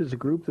group is a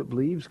group that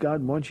believes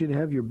God wants you to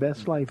have your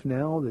best life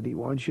now, that he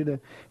wants you to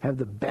have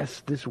the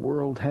best this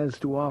world has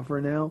to offer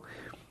now,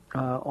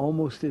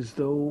 almost as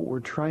though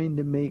we're trying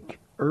to make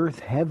earth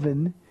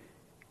heaven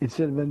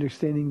instead of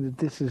understanding that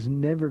this is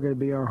never going to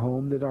be our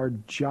home, that our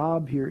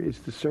job here is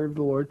to serve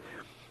the Lord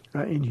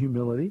in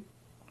humility.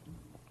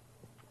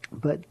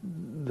 But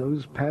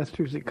those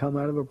pastors that come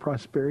out of a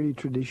prosperity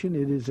tradition,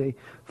 it is a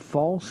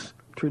false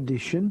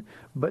tradition,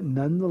 but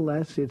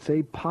nonetheless, it's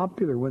a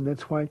popular one.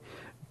 That's why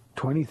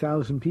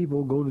 20,000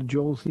 people go to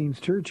Joel Osteen's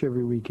church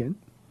every weekend.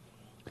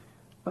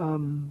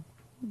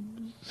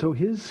 So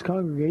his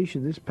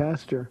congregation, this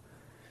pastor,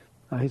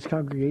 his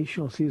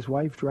congregation will see his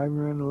wife driving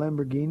around a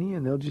Lamborghini,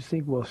 and they'll just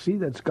think, well, see,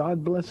 that's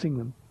God blessing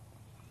them.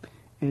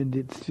 And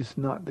it's just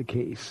not the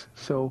case.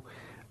 So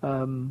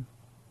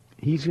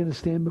he's going to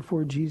stand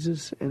before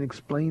Jesus and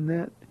explain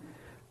that.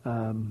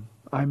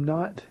 I'm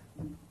not,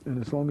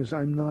 and as long as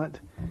I'm not,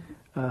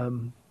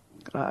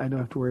 I don't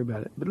have to worry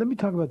about it. But let me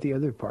talk about the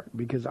other part,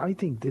 because I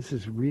think this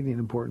is really an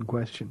important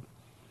question.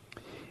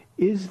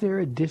 Is there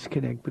a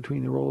disconnect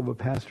between the role of a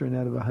pastor and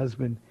that of a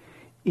husband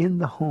in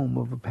the home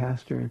of a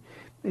pastor?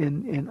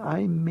 And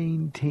I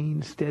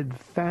maintain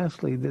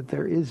steadfastly that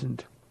there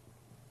isn't.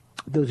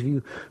 Those of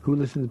you who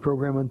listen to the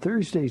program on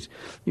Thursdays,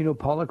 you know,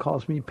 Paula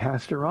calls me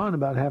Pastor on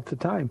about half the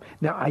time.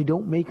 Now, I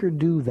don't make her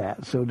do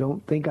that, so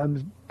don't think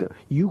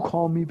you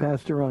call me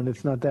Pastor on.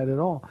 It's not that at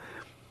all.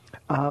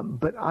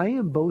 But I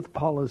am both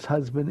Paula's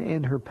husband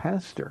and her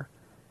pastor.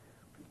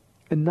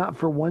 And not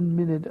for 1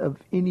 minute of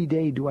any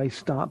day do I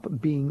stop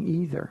being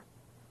either.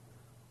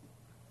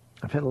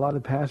 I've had a lot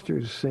of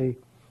pastors say,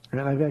 and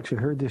I've actually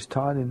heard this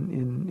taught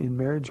in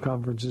marriage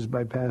conferences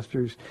by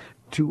pastors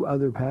to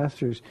other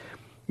pastors,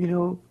 you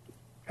know,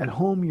 at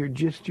home you're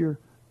just your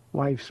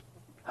wife's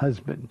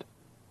husband.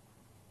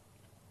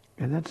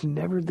 And that's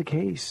never the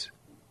case.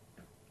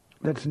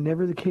 That's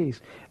never the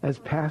case. As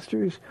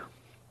pastors,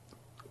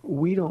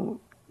 we don't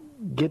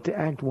get to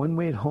act one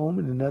way at home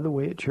and another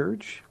way at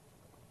church.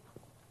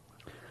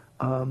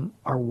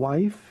 Our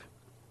wife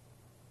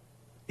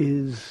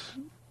is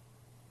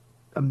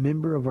a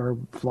member of our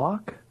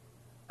flock,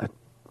 a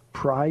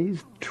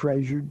prized,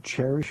 treasured,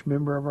 cherished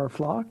member of our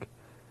flock.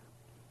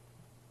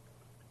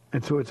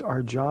 And so it's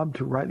our job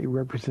to rightly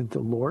represent the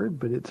Lord,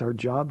 but it's our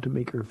job to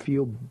make her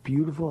feel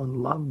beautiful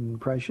and loved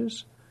and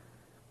precious.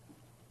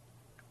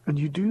 And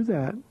you do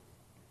that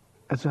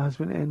as a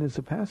husband and as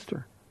a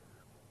pastor.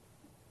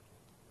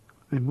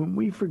 And when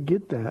we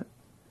forget that,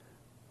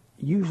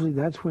 usually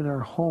that's when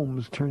our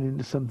homes turn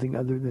into something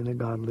other than a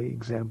godly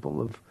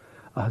example of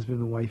a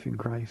husband and wife in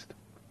Christ.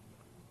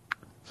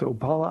 So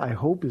Paula, I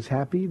hope, is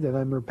happy that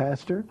I'm her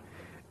pastor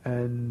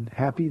and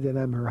happy that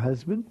I'm her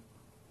husband.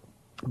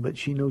 But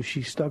she knows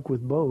she's stuck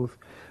with both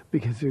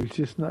because there's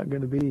just not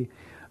going to be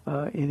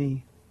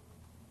any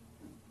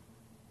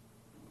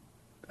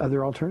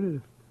other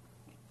alternative.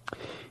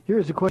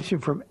 Here's a question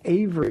from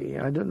Avery.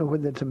 I don't know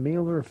whether that's a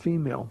male or a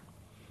female.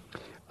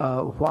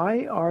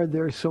 Why are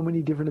there so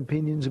many different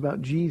opinions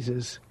about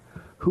Jesus,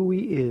 who he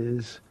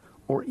is,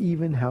 or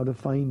even how to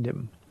find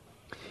him?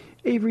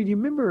 Avery, do you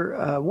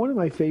remember one of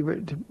my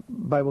favorite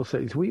Bible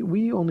studies?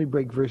 We only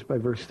break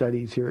verse-by-verse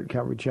studies here at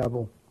Calvary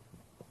Chapel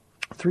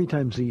 3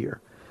 times a year.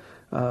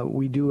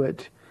 We do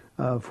it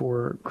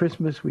for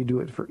Christmas. We do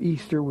it for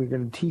Easter. We're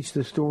going to teach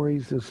the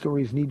stories. The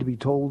stories need to be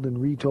told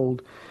and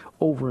retold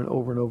over and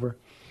over and over.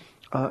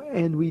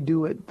 And we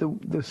do it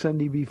the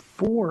Sunday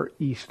before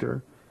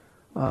Easter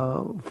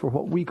for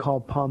what we call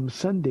Palm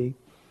Sunday,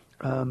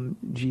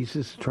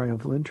 Jesus'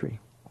 triumphal entry.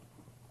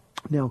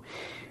 Now,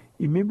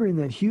 you remember in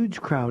that huge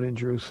crowd in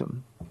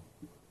Jerusalem,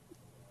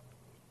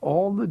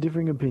 all the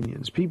differing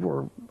opinions, people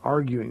were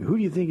arguing, who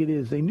do you think it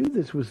is? They knew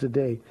this was the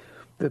day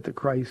that the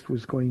Christ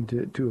was going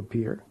to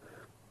appear.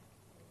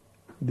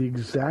 The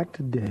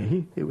exact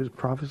day it was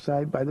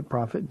prophesied by the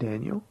prophet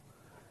Daniel.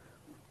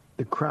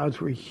 The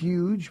crowds were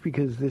huge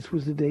because this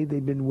was the day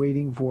they'd been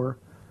waiting for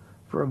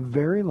a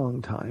very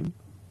long time.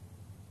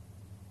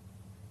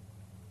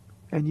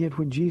 And yet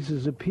when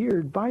Jesus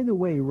appeared, by the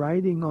way,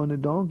 riding on a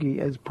donkey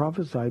as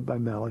prophesied by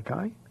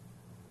Malachi,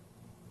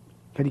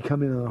 had he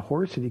come in on a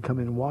horse, had he come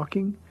in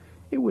walking,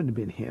 it wouldn't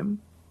have been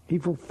him. He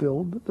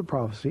fulfilled the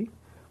prophecy.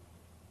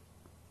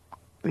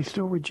 They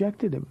still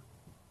rejected him.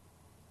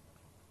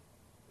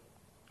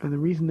 And the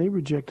reason they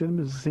rejected him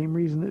is the same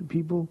reason that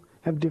people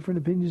have different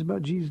opinions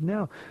about Jesus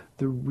now.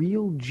 The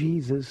real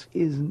Jesus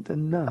isn't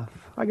enough.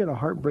 I got a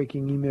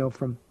heartbreaking email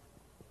from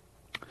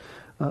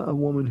a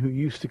woman who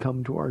used to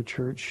come to our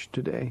church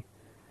today.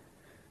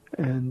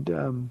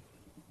 And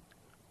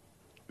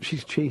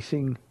she's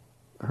chasing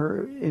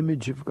her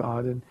image of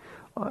God,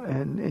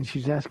 and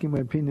she's asking my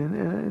opinion.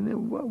 And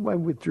I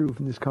withdrew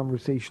from this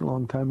conversation a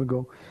long time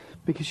ago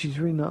because she's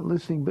really not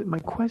listening. But my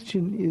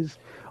question is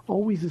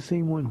always the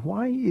same one.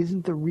 Why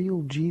isn't the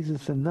real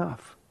Jesus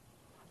enough?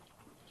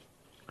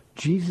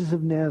 Jesus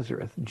of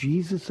Nazareth,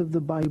 Jesus of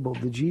the Bible,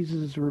 the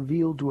Jesus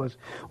revealed to us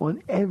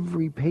on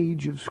every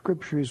page of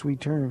Scripture as we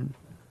turn.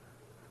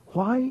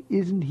 Why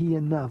isn't he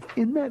enough?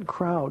 In that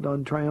crowd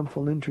on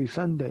Triumphal Entry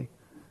Sunday,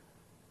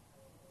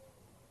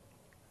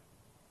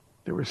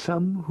 there were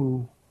some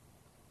who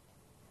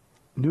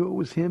knew it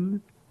was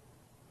him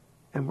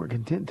and were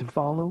content to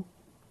follow.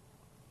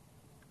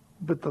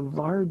 But the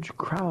large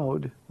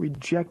crowd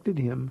rejected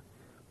him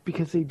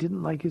because they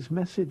didn't like his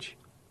message.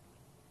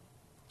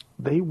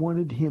 They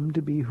wanted him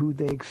to be who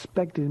they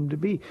expected him to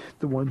be,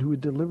 the one who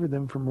would deliver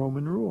them from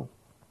Roman rule.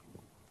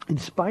 In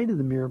spite of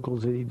the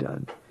miracles that he'd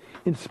done,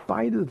 in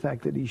spite of the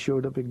fact that he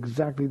showed up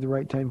exactly the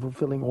right time,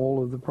 fulfilling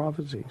all of the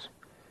prophecies.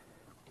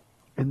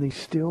 And they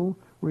still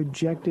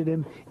rejected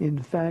him.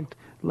 In fact,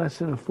 less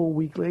than a full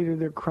week later,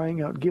 they're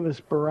crying out, "Give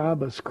us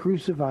Barabbas,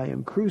 crucify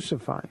him,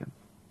 crucify him."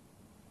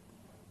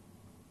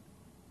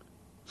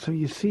 So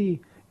you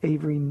see,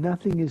 Avery,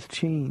 nothing has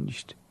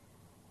changed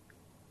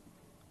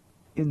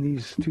in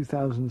these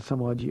 2,000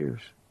 some odd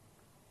years.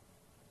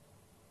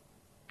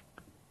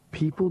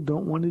 People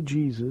don't want a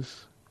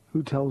Jesus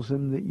who tells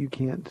them that you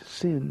can't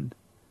sin.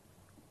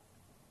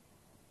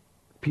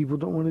 People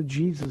don't want a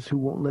Jesus who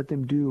won't let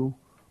them do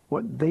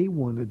what they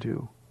want to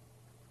do.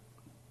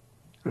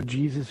 A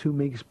Jesus who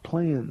makes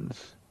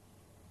plans.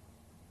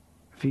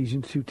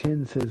 Ephesians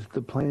 2:10 says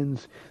the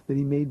plans that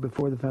he made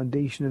before the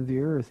foundation of the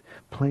earth,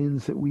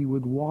 plans that we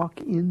would walk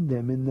in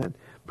them in that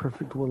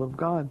perfect will of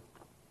God.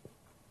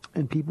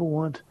 And people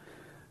want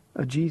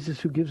a Jesus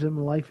who gives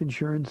them life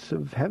insurance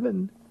of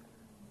heaven,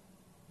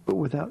 but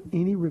without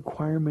any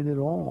requirement at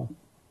all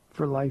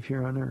for life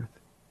here on earth.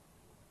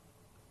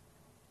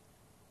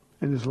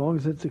 And as long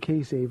as that's the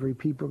case, Avery,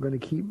 people are going to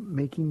keep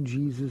making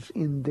Jesus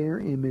in their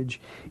image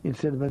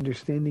instead of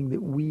understanding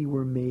that we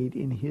were made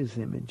in his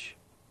image.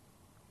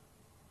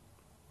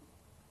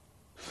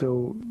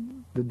 So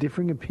the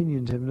differing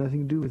opinions have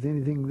nothing to do with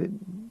anything that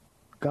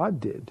God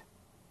did.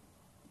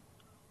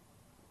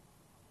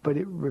 But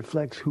it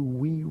reflects who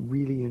we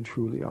really and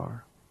truly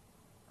are.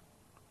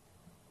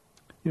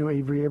 You know,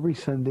 Avery, every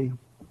Sunday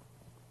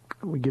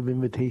we give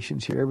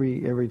invitations here.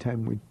 Every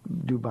time we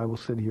do Bible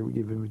study here, we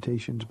give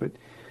invitations. But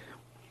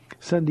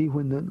Sunday,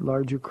 when the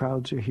larger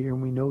crowds are here,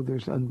 and we know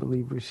there's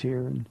unbelievers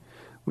here, and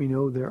we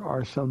know there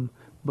are some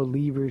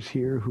believers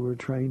here who are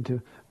trying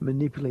to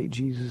manipulate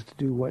Jesus to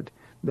do what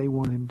they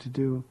want him to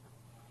do,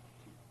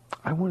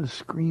 I want to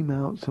scream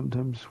out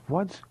sometimes,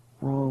 what's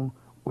wrong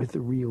with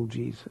the real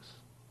Jesus?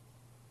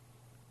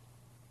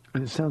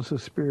 And it sounds so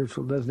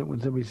spiritual, doesn't it,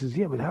 when somebody says,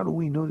 yeah, but how do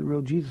we know the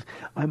real Jesus?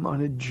 I'm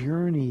on a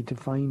journey to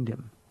find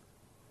him.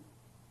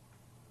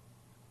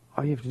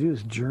 All you have to do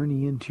is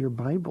journey into your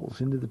Bibles,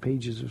 into the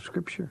pages of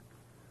Scripture.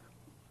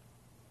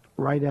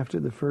 Right after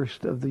the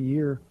first of the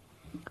year,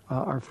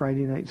 our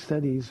Friday night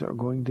studies are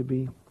going to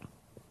be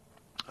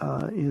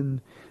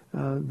in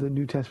the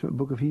New Testament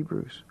book of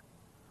Hebrews.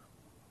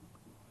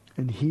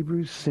 And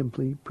Hebrews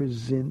simply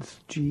presents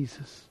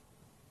Jesus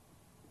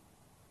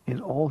in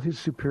all his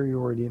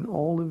superiority, in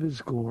all of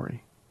his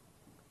glory.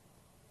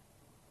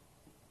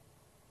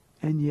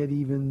 And yet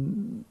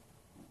even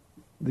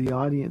the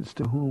audience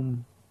to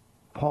whom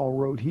Paul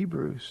wrote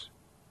Hebrews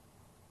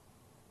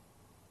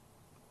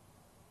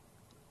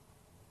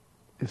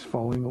is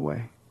falling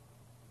away.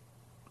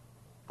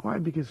 Why?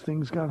 Because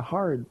things got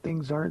hard.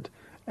 Things aren't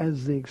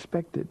as they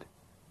expected.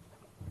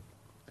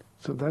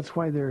 So that's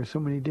why there are so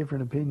many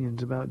different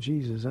opinions about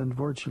Jesus.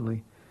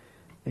 Unfortunately,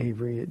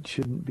 Avery, it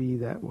shouldn't be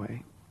that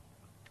way.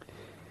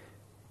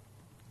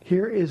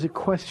 Here is a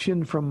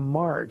question from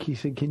Mark. He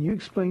said, can you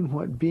explain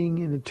what being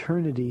in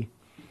eternity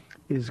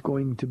is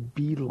going to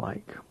be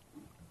like?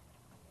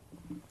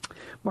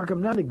 Mark,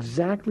 I'm not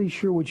exactly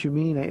sure what you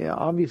mean.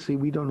 Obviously,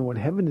 we don't know what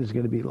heaven is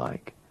going to be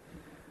like.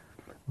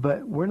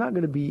 But we're not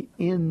going to be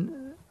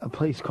in a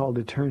place called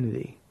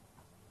eternity.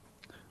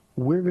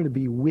 We're going to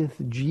be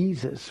with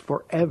Jesus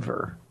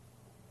forever.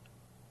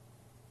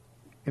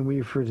 And we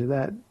refer to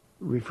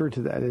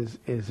that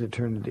as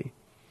eternity.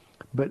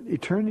 But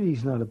eternity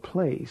is not a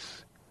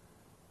place.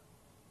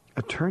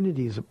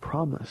 Eternity is a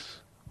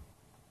promise.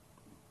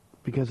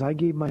 Because I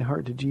gave my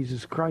heart to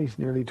Jesus Christ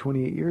nearly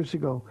 28 years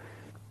ago,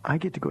 I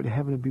get to go to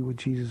heaven and be with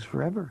Jesus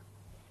forever.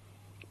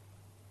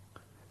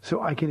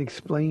 So I can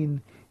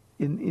explain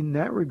in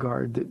that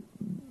regard that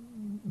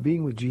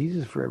being with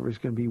Jesus forever is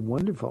going to be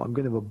wonderful. I'm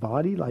going to have a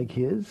body like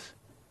his,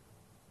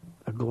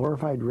 a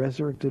glorified,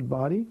 resurrected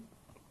body,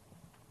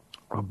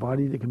 a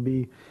body that can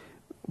be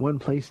one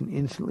place and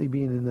instantly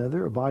be in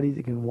another, a body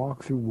that can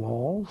walk through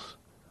walls,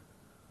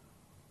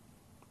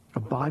 a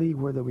body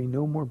where there'll be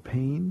no more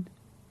pain,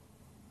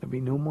 there'll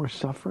be no more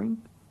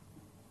suffering,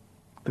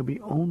 there'll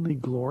be only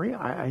glory.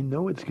 I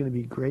know it's going to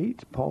be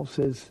great. Paul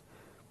says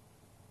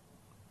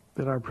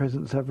that our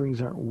present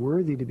sufferings aren't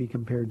worthy to be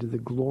compared to the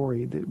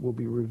glory that will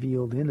be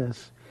revealed in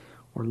us,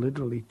 or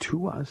literally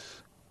to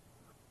us.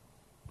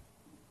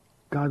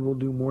 God will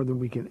do more than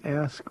we can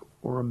ask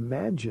or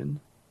imagine.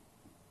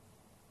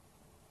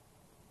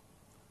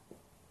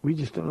 We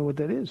just don't know what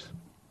that is.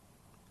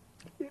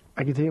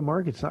 I can tell you,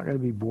 Mark, it's not going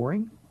to be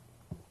boring.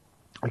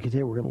 I can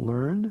tell you we're going to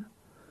learn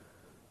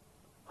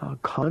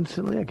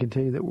constantly. I can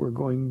tell you that we're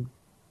going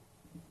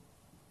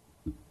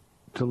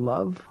to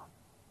love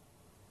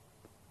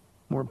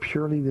more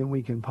purely than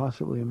we can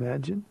possibly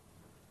imagine.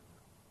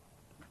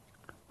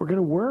 We're going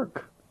to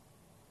work.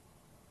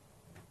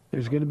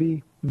 There's going to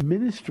be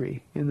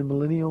ministry in the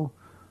millennial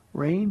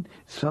reign,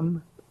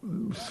 some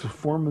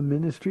form of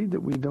ministry that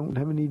we don't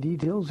have any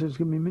details. There's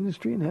going to be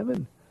ministry in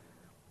heaven.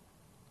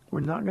 We're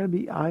not going to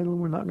be idle.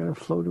 We're not going to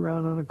float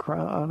around on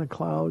a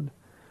cloud.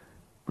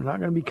 We're not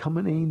going to become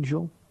an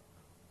angel.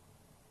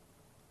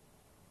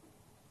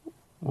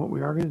 What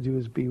we are going to do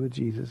is be with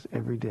Jesus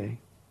every day.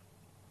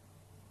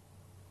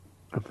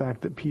 A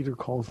fact that Peter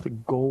calls the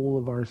goal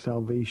of our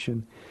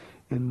salvation.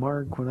 And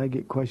Mark, when I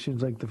get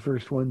questions like the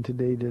first one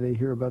today, did I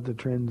hear about the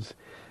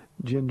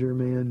transgender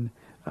man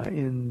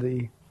in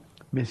the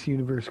Miss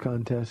Universe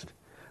contest?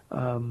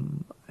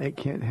 It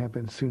can't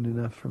happen soon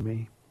enough for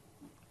me.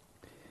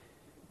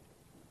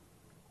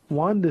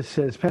 Wanda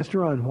says, Pastor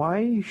Ron,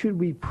 why should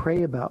we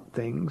pray about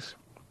things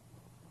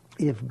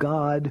if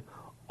God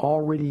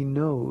already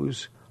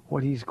knows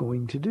what he's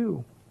going to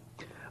do?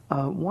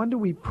 Wanda,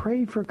 we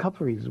pray for a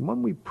couple of reasons.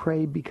 One, we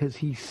pray because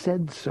he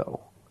said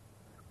so.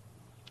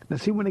 Now,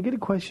 see, when I get a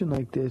question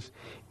like this,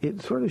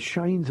 it sort of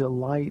shines a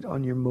light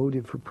on your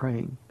motive for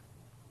praying.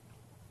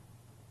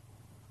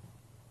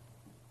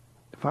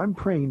 If I'm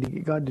praying to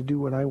get God to do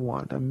what I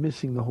want, I'm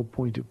missing the whole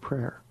point of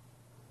prayer.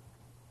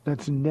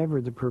 That's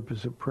never the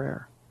purpose of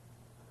prayer.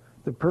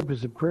 The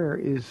purpose of prayer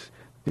is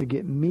to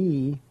get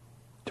me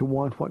to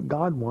want what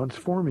God wants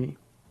for me.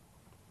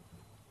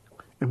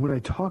 And when I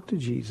talk to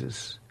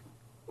Jesus,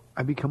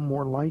 I become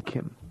more like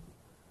him.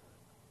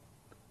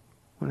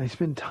 When I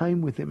spend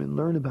time with him and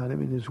learn about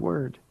him in his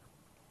word,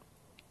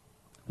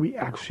 we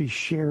actually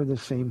share the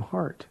same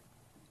heart.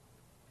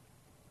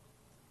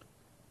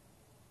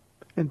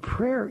 And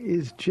prayer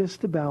is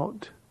just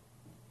about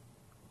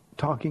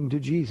talking to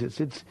Jesus.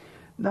 It's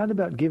not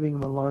about giving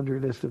him a laundry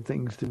list of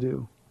things to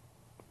do.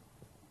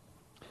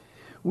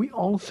 We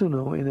also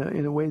know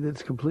in a way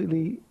that's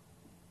completely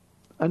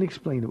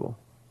unexplainable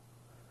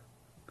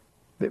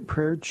that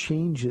prayer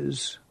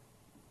changes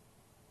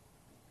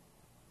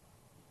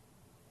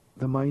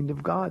the mind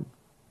of God.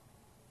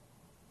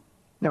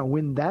 Now,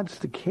 when that's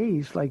the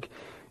case, like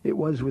it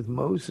was with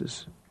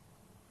Moses,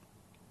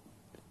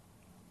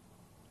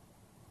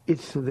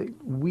 it's so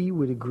that we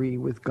would agree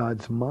with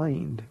God's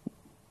mind.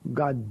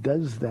 God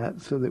does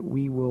that so that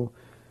we will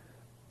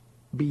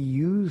be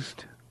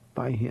used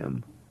by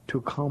him to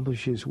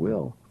accomplish his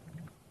will.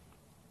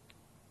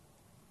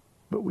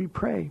 But we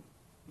pray.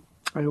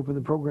 I opened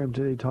the program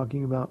today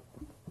talking about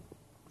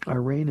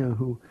Irena,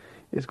 who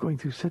is going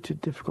through such a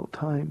difficult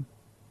time.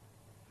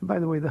 And by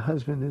the way, the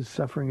husband is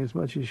suffering as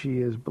much as she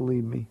is,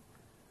 believe me.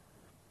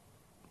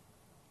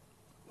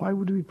 Why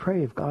would we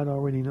pray if God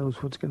already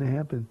knows what's going to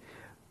happen?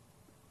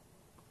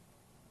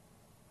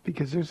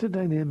 Because there's a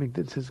dynamic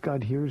that says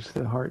God hears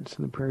the hearts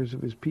and the prayers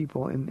of his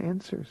people and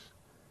answers.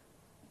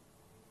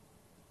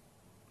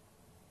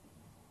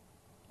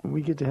 When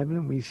we get to heaven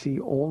and we see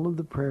all of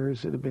the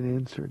prayers that have been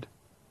answered.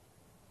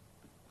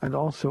 I'd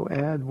also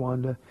add,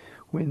 Wanda,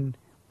 when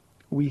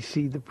we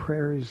see the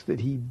prayers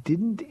that he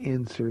didn't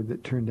answer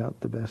that turned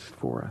out the best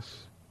for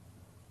us,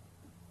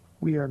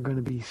 we are going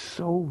to be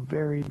so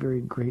very,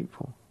 very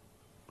grateful.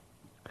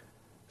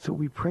 So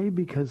we pray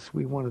because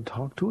we want to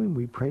talk to him.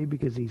 We pray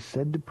because he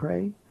said to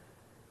pray.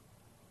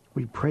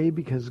 We pray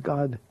because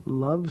God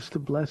loves to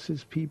bless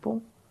his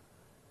people.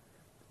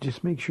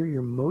 Just make sure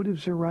your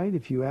motives are right.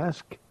 If you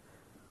ask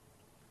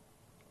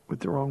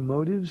with the wrong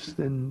motives,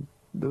 then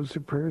those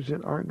are prayers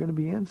that aren't going to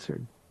be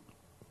answered.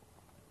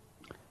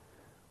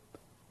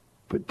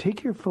 But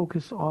take your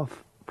focus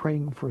off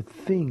praying for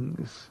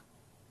things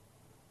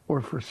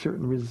or for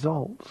certain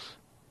results,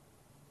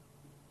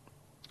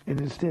 and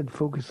instead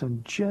focus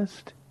on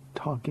just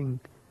talking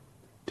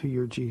to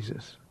your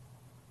Jesus.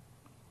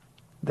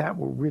 That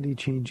will really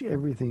change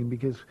everything,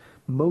 because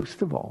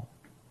most of all,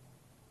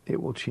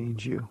 it will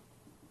change you.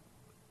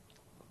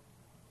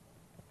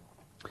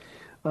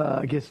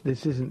 I guess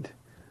this isn't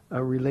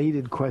a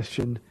related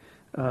question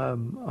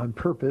on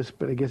purpose,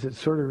 but I guess it's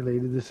sort of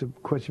related. This is a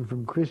question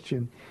from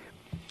Christian.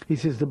 He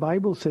says, the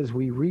Bible says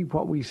we reap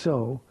what we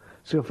sow,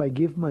 so if I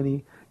give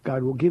money,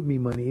 God will give me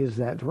money. Is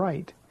that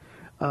right?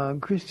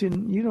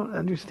 Christian, you don't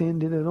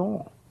understand it at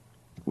all.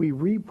 We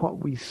reap what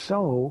we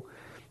sow,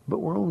 but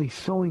we're only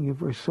sowing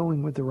if we're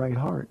sowing with the right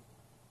heart.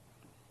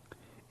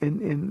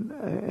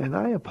 And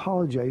I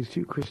apologize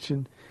to you,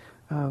 Christian,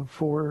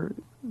 for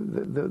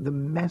the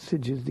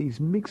messages, these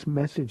mixed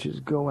messages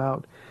go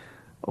out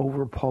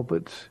over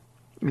pulpits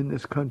in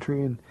this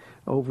country and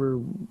over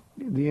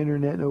the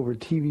internet and over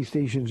TV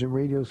stations and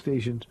radio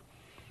stations,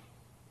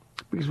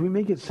 because we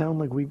make it sound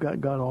like we've got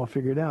God all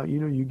figured out. You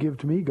know, you give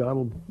to me, God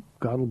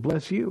will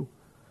bless you.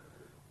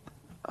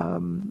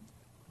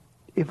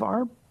 If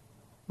our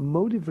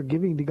motive for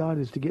giving to God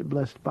is to get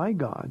blessed by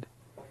God,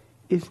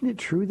 isn't it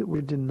true that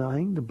we're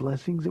denying the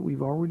blessings that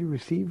we've already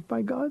received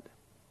by God?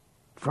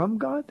 From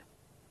God?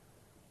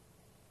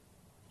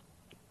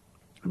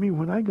 I mean,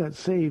 when I got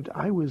saved,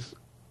 I was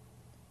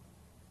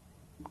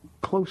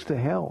close to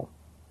hell.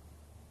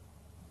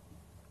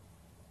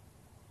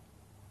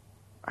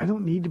 I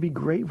don't need to be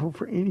grateful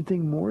for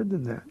anything more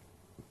than that.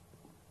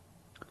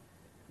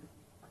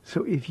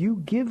 So if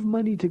you give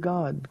money to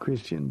God,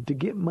 Christian, to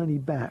get money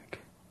back,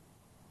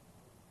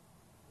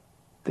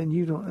 then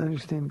you don't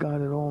understand God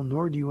at all,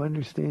 nor do you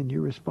understand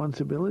your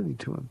responsibility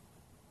to him.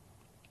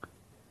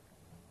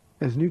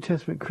 As New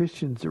Testament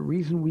Christians, the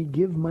reason we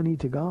give money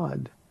to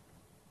God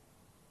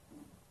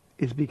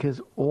is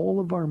because all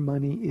of our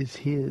money is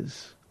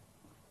his.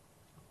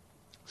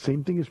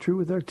 Same thing is true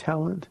with our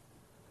talent.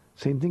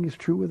 Same thing is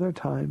true with our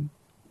time.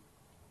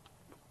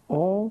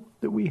 All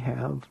that we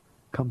have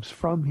comes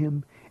from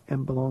him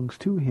and belongs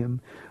to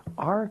him.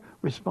 Our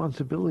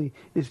responsibility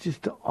is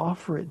just to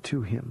offer it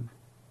to him.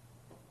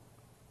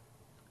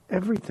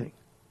 Everything.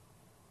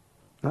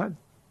 Not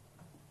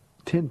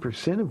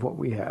 10% of what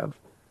we have,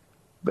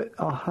 but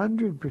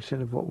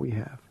 100% of what we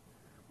have.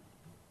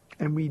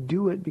 And we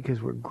do it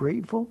because we're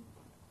grateful.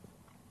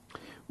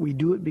 We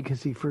do it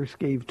because he first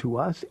gave to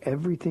us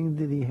everything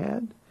that he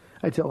had.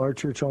 I tell our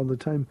church all the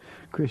time,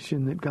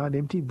 Christian, that God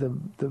emptied the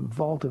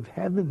vault of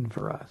heaven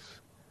for us.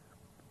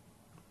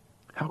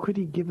 How could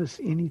he give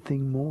us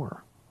anything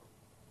more?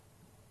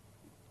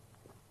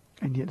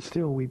 And yet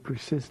still we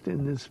persist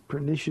in this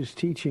pernicious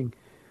teaching.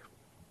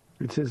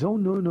 It says, oh,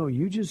 no,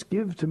 you just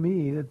give to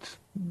me.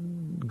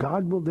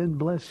 God will then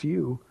bless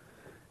you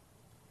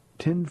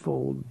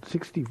tenfold,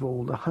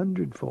 60-fold,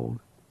 100-fold.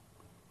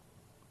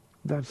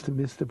 That's to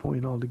miss the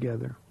point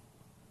altogether.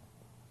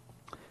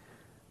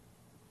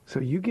 So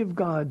you give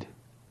God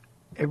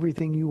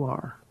everything you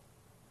are,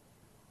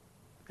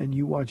 and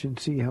you watch and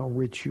see how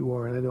rich you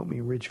are. And I don't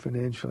mean rich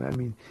financially. I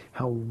mean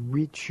how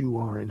rich you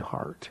are in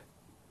heart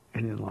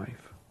and in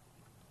life.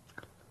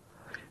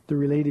 The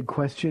related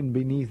question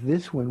beneath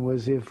this one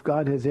was, if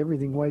God has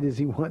everything, why does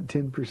he want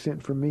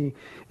 10% from me?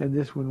 And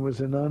this one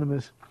was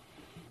anonymous.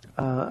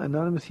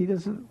 Anonymous, he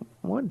doesn't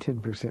want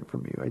 10%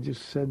 from you. I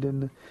just said in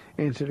the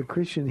answer to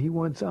Christian, he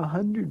wants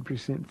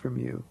 100% from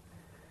you.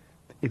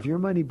 If your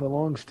money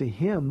belongs to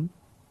him,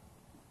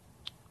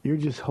 you're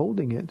just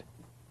holding it.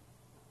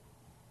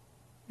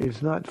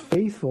 It's not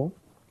faithful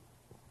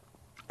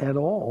at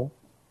all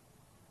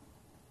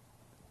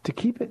to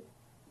keep it.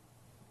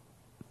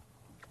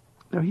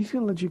 Now, he's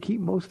going to let you keep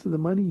most of the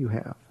money you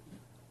have.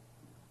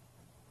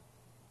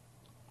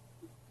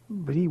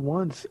 But he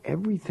wants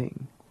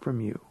everything from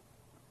you.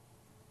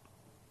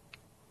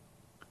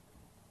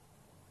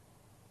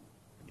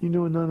 You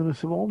know,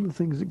 Anonymous, of all the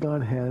things that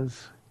God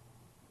has,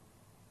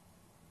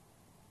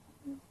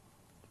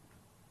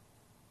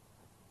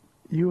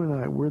 you and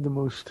I, we're the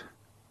most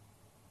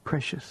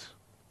precious.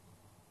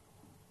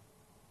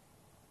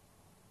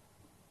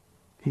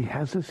 He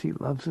has us. He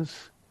loves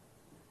us.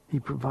 He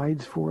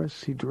provides for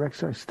us. He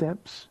directs our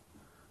steps.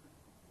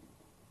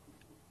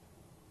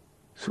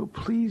 So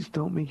please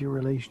don't make your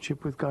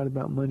relationship with God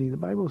about money. The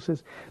Bible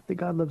says that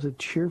God loves a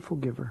cheerful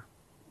giver.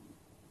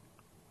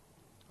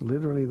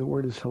 Literally, the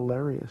word is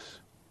hilarious.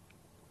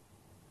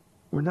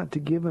 We're not to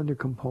give under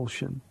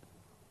compulsion.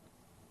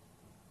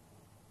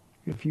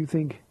 If you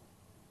think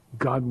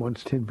God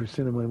wants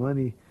 10% of my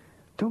money,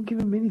 don't give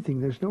him anything.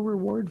 There's no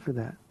reward for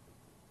that.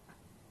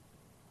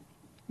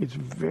 It's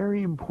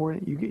very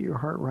important you get your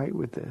heart right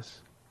with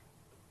this.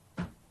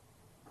 I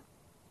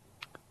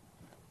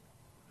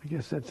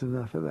guess that's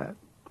enough of that.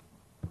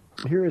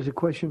 Here is a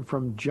question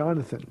from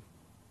Jonathan.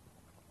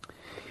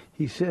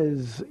 He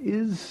says,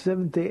 is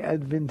Seventh-day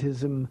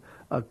Adventism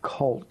a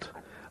cult?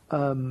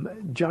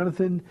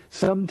 Jonathan,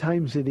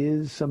 sometimes it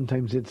is,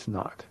 sometimes it's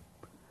not.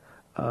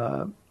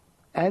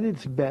 At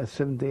its best,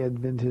 Seventh-day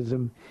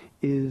Adventism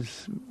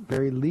is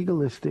very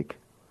legalistic.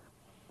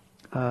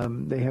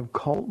 They have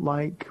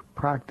cult-like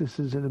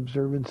practices and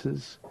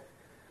observances.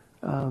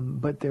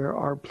 But there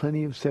are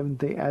plenty of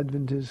Seventh-day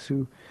Adventists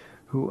who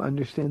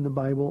understand the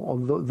Bible,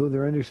 although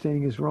their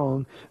understanding is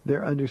wrong.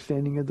 Their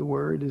understanding of the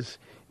Word is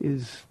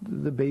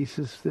the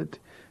basis that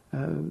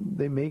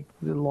they make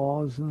the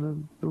laws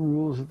and the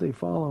rules that they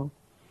follow.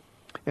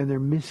 And they're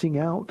missing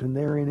out, and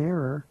they're in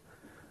error.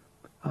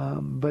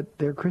 But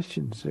they're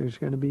Christians. There's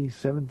going to be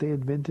Seventh-day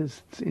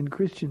Adventists in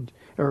Christians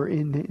or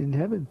in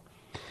heaven.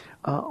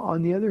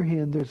 On the other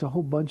hand, there's a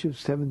whole bunch of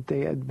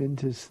Seventh-day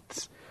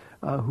Adventists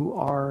who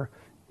are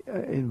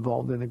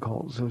involved in a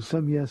cult. So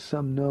some yes,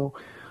 some no.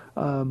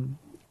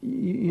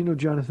 You know,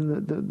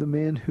 Jonathan, the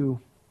man who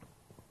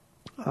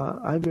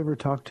I've ever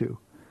talked to,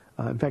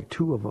 in fact,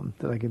 two of them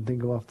that I can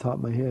think of off the top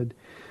of my head,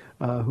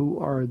 who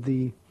are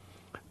the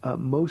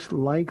most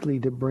likely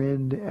to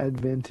brand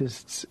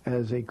Adventists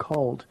as a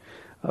cult,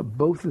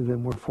 both of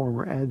them were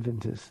former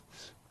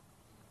Adventists.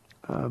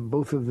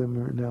 Both of them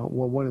are now,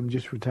 well, one of them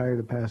just retired,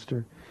 a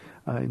pastor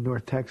in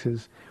North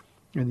Texas,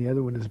 and the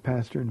other one is a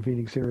pastor in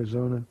Phoenix,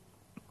 Arizona.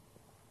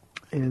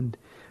 And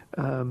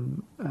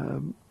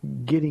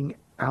getting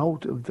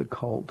out of the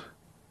cult,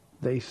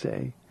 they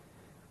say,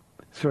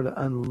 sort of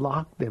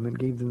unlocked them and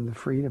gave them the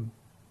freedom.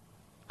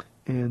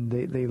 And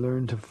they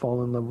learned to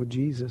fall in love with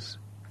Jesus.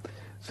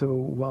 So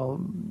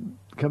while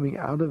coming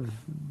out of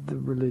the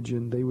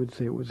religion, they would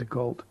say it was a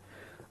cult.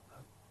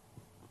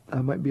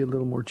 I might be a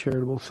little more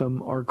charitable.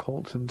 Some are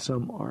cults and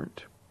some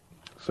aren't.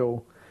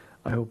 So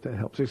I hope that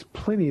helps. There's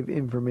plenty of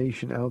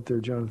information out there,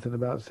 Jonathan,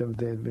 about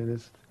Seventh-day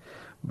Adventists,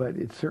 but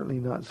it's certainly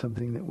not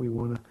something that we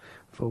want to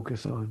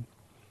focus on.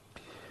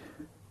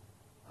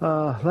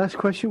 Last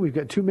question. We've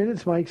got 2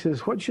 minutes. Mike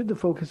says, what should the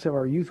focus of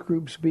our youth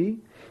groups be?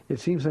 It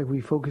seems like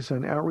we focus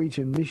on outreach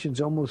and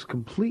missions almost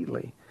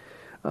completely.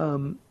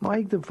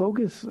 Mike, the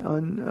focus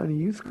on a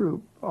youth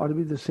group ought to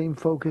be the same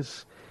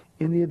focus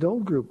in the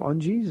adult group, on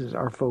Jesus.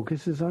 Our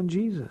focus is on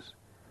Jesus.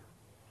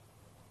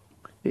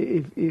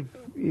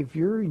 If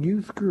your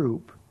youth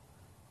group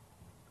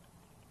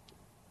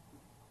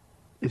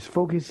is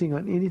focusing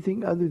on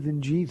anything other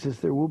than Jesus,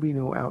 there will be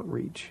no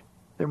outreach.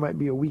 There might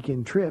be a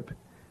weekend trip,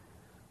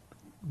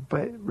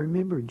 but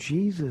remember,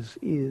 Jesus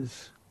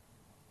is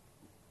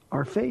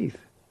our faith.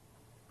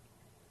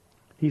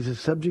 He's the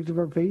subject of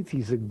our faith.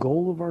 He's the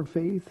goal of our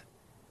faith.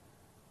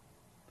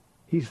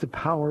 He's the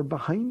power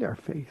behind our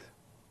faith.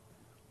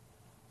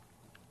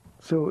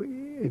 So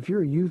if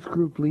you're a youth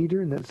group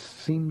leader, and that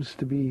seems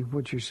to be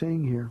what you're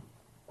saying here,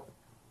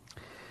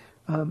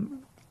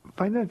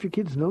 find out if your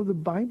kids know the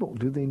Bible.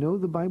 Do they know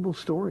the Bible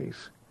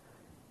stories?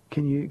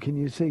 Can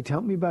you say,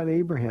 tell me about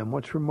Abraham?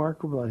 What's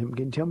remarkable about him?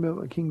 Can you tell me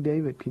about King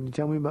David? Can you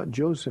tell me about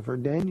Joseph or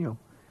Daniel?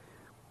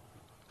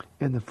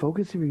 And the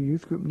focus of your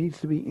youth group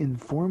needs to be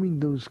informing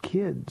those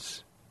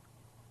kids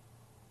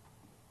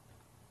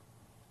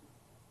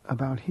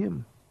about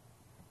him.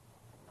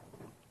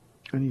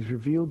 And he's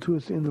revealed to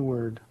us in the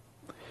Word.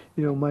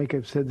 You know, Mike,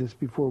 I've said this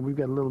before, we've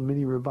got a little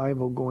mini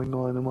revival going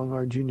on among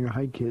our junior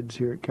high kids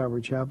here at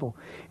Calvary Chapel.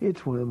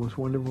 It's one of the most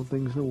wonderful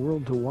things in the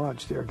world to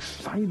watch. They're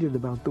excited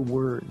about the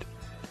Word.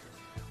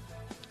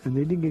 And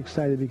they didn't get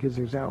excited because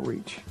there's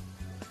outreach.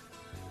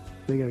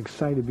 They got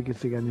excited because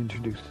they got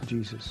introduced to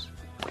Jesus.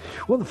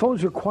 Well, the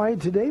phones are quiet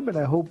today, but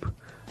I hope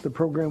the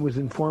program was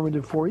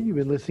informative for you. You've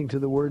been listening to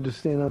The Word to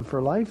Stand On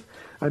for Life.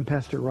 I'm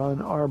Pastor Ron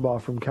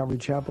Arbaugh from Calvary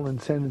Chapel in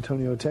San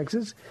Antonio,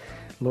 Texas.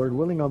 Lord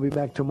willing, I'll be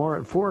back tomorrow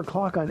at 4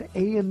 o'clock on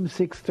AM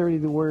 630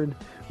 The Word.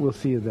 We'll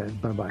see you then.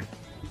 Bye-bye.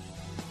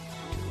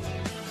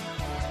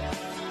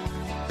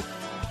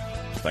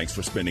 Thanks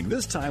for spending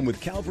this time with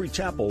Calvary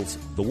Chapel's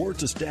The Word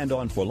to Stand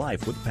On for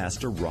Life with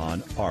Pastor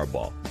Ron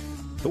Arbaugh.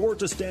 The Word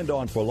to Stand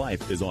On for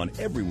Life is on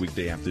every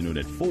weekday afternoon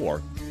at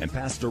 4, and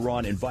Pastor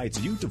Ron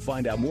invites you to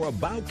find out more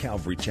about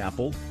Calvary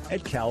Chapel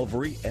at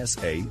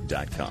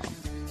calvarysa.com.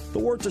 The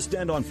Word to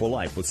Stand On for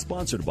Life was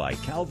sponsored by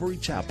Calvary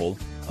Chapel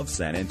of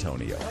San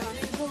Antonio.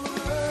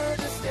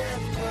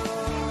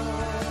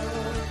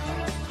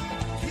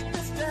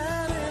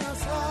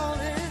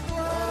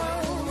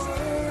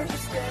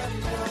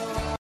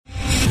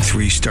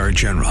 3-star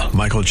General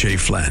Michael J.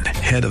 Flynn,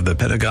 head of the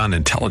Pentagon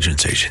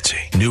Intelligence Agency,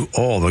 knew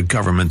all the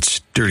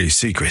government's dirty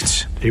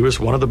secrets. He was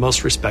one of the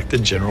most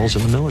respected generals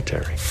in the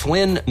military.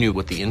 Flynn knew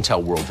what the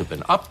intel world had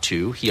been up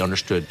to. He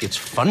understood its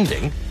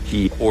funding.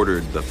 He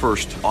ordered the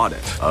first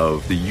audit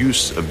of the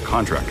use of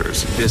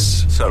contractors.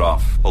 This set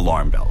off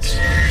alarm bells.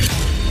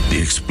 The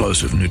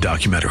explosive new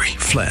documentary,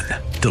 Flynn,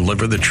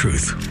 Deliver the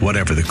Truth,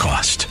 Whatever the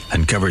Cost,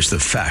 uncovers the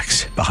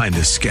facts behind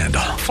this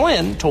scandal.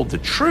 Flynn told the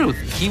truth.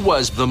 He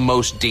was the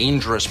most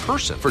dangerous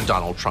person for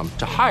Donald Trump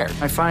to hire.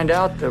 I find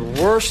out the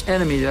worst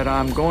enemy that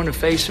I'm going to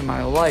face in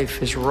my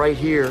life is right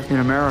here in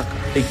America.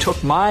 They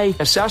took my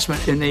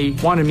assessment and they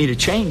wanted me to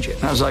change it.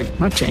 And I was like, I'm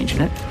not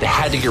changing it. They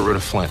had to get rid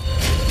of Flynn.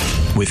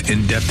 With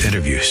in-depth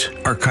interviews,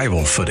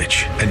 archival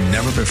footage, and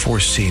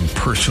never-before-seen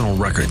personal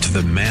records of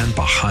the man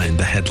behind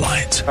the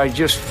headlines. I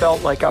just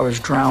felt like I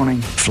was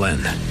drowning. Flynn,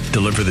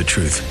 Deliver the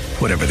Truth,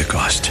 Whatever the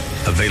Cost.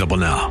 Available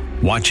now.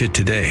 Watch it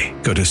today.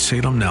 Go to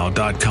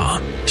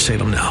salemnow.com.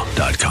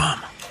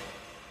 salemnow.com.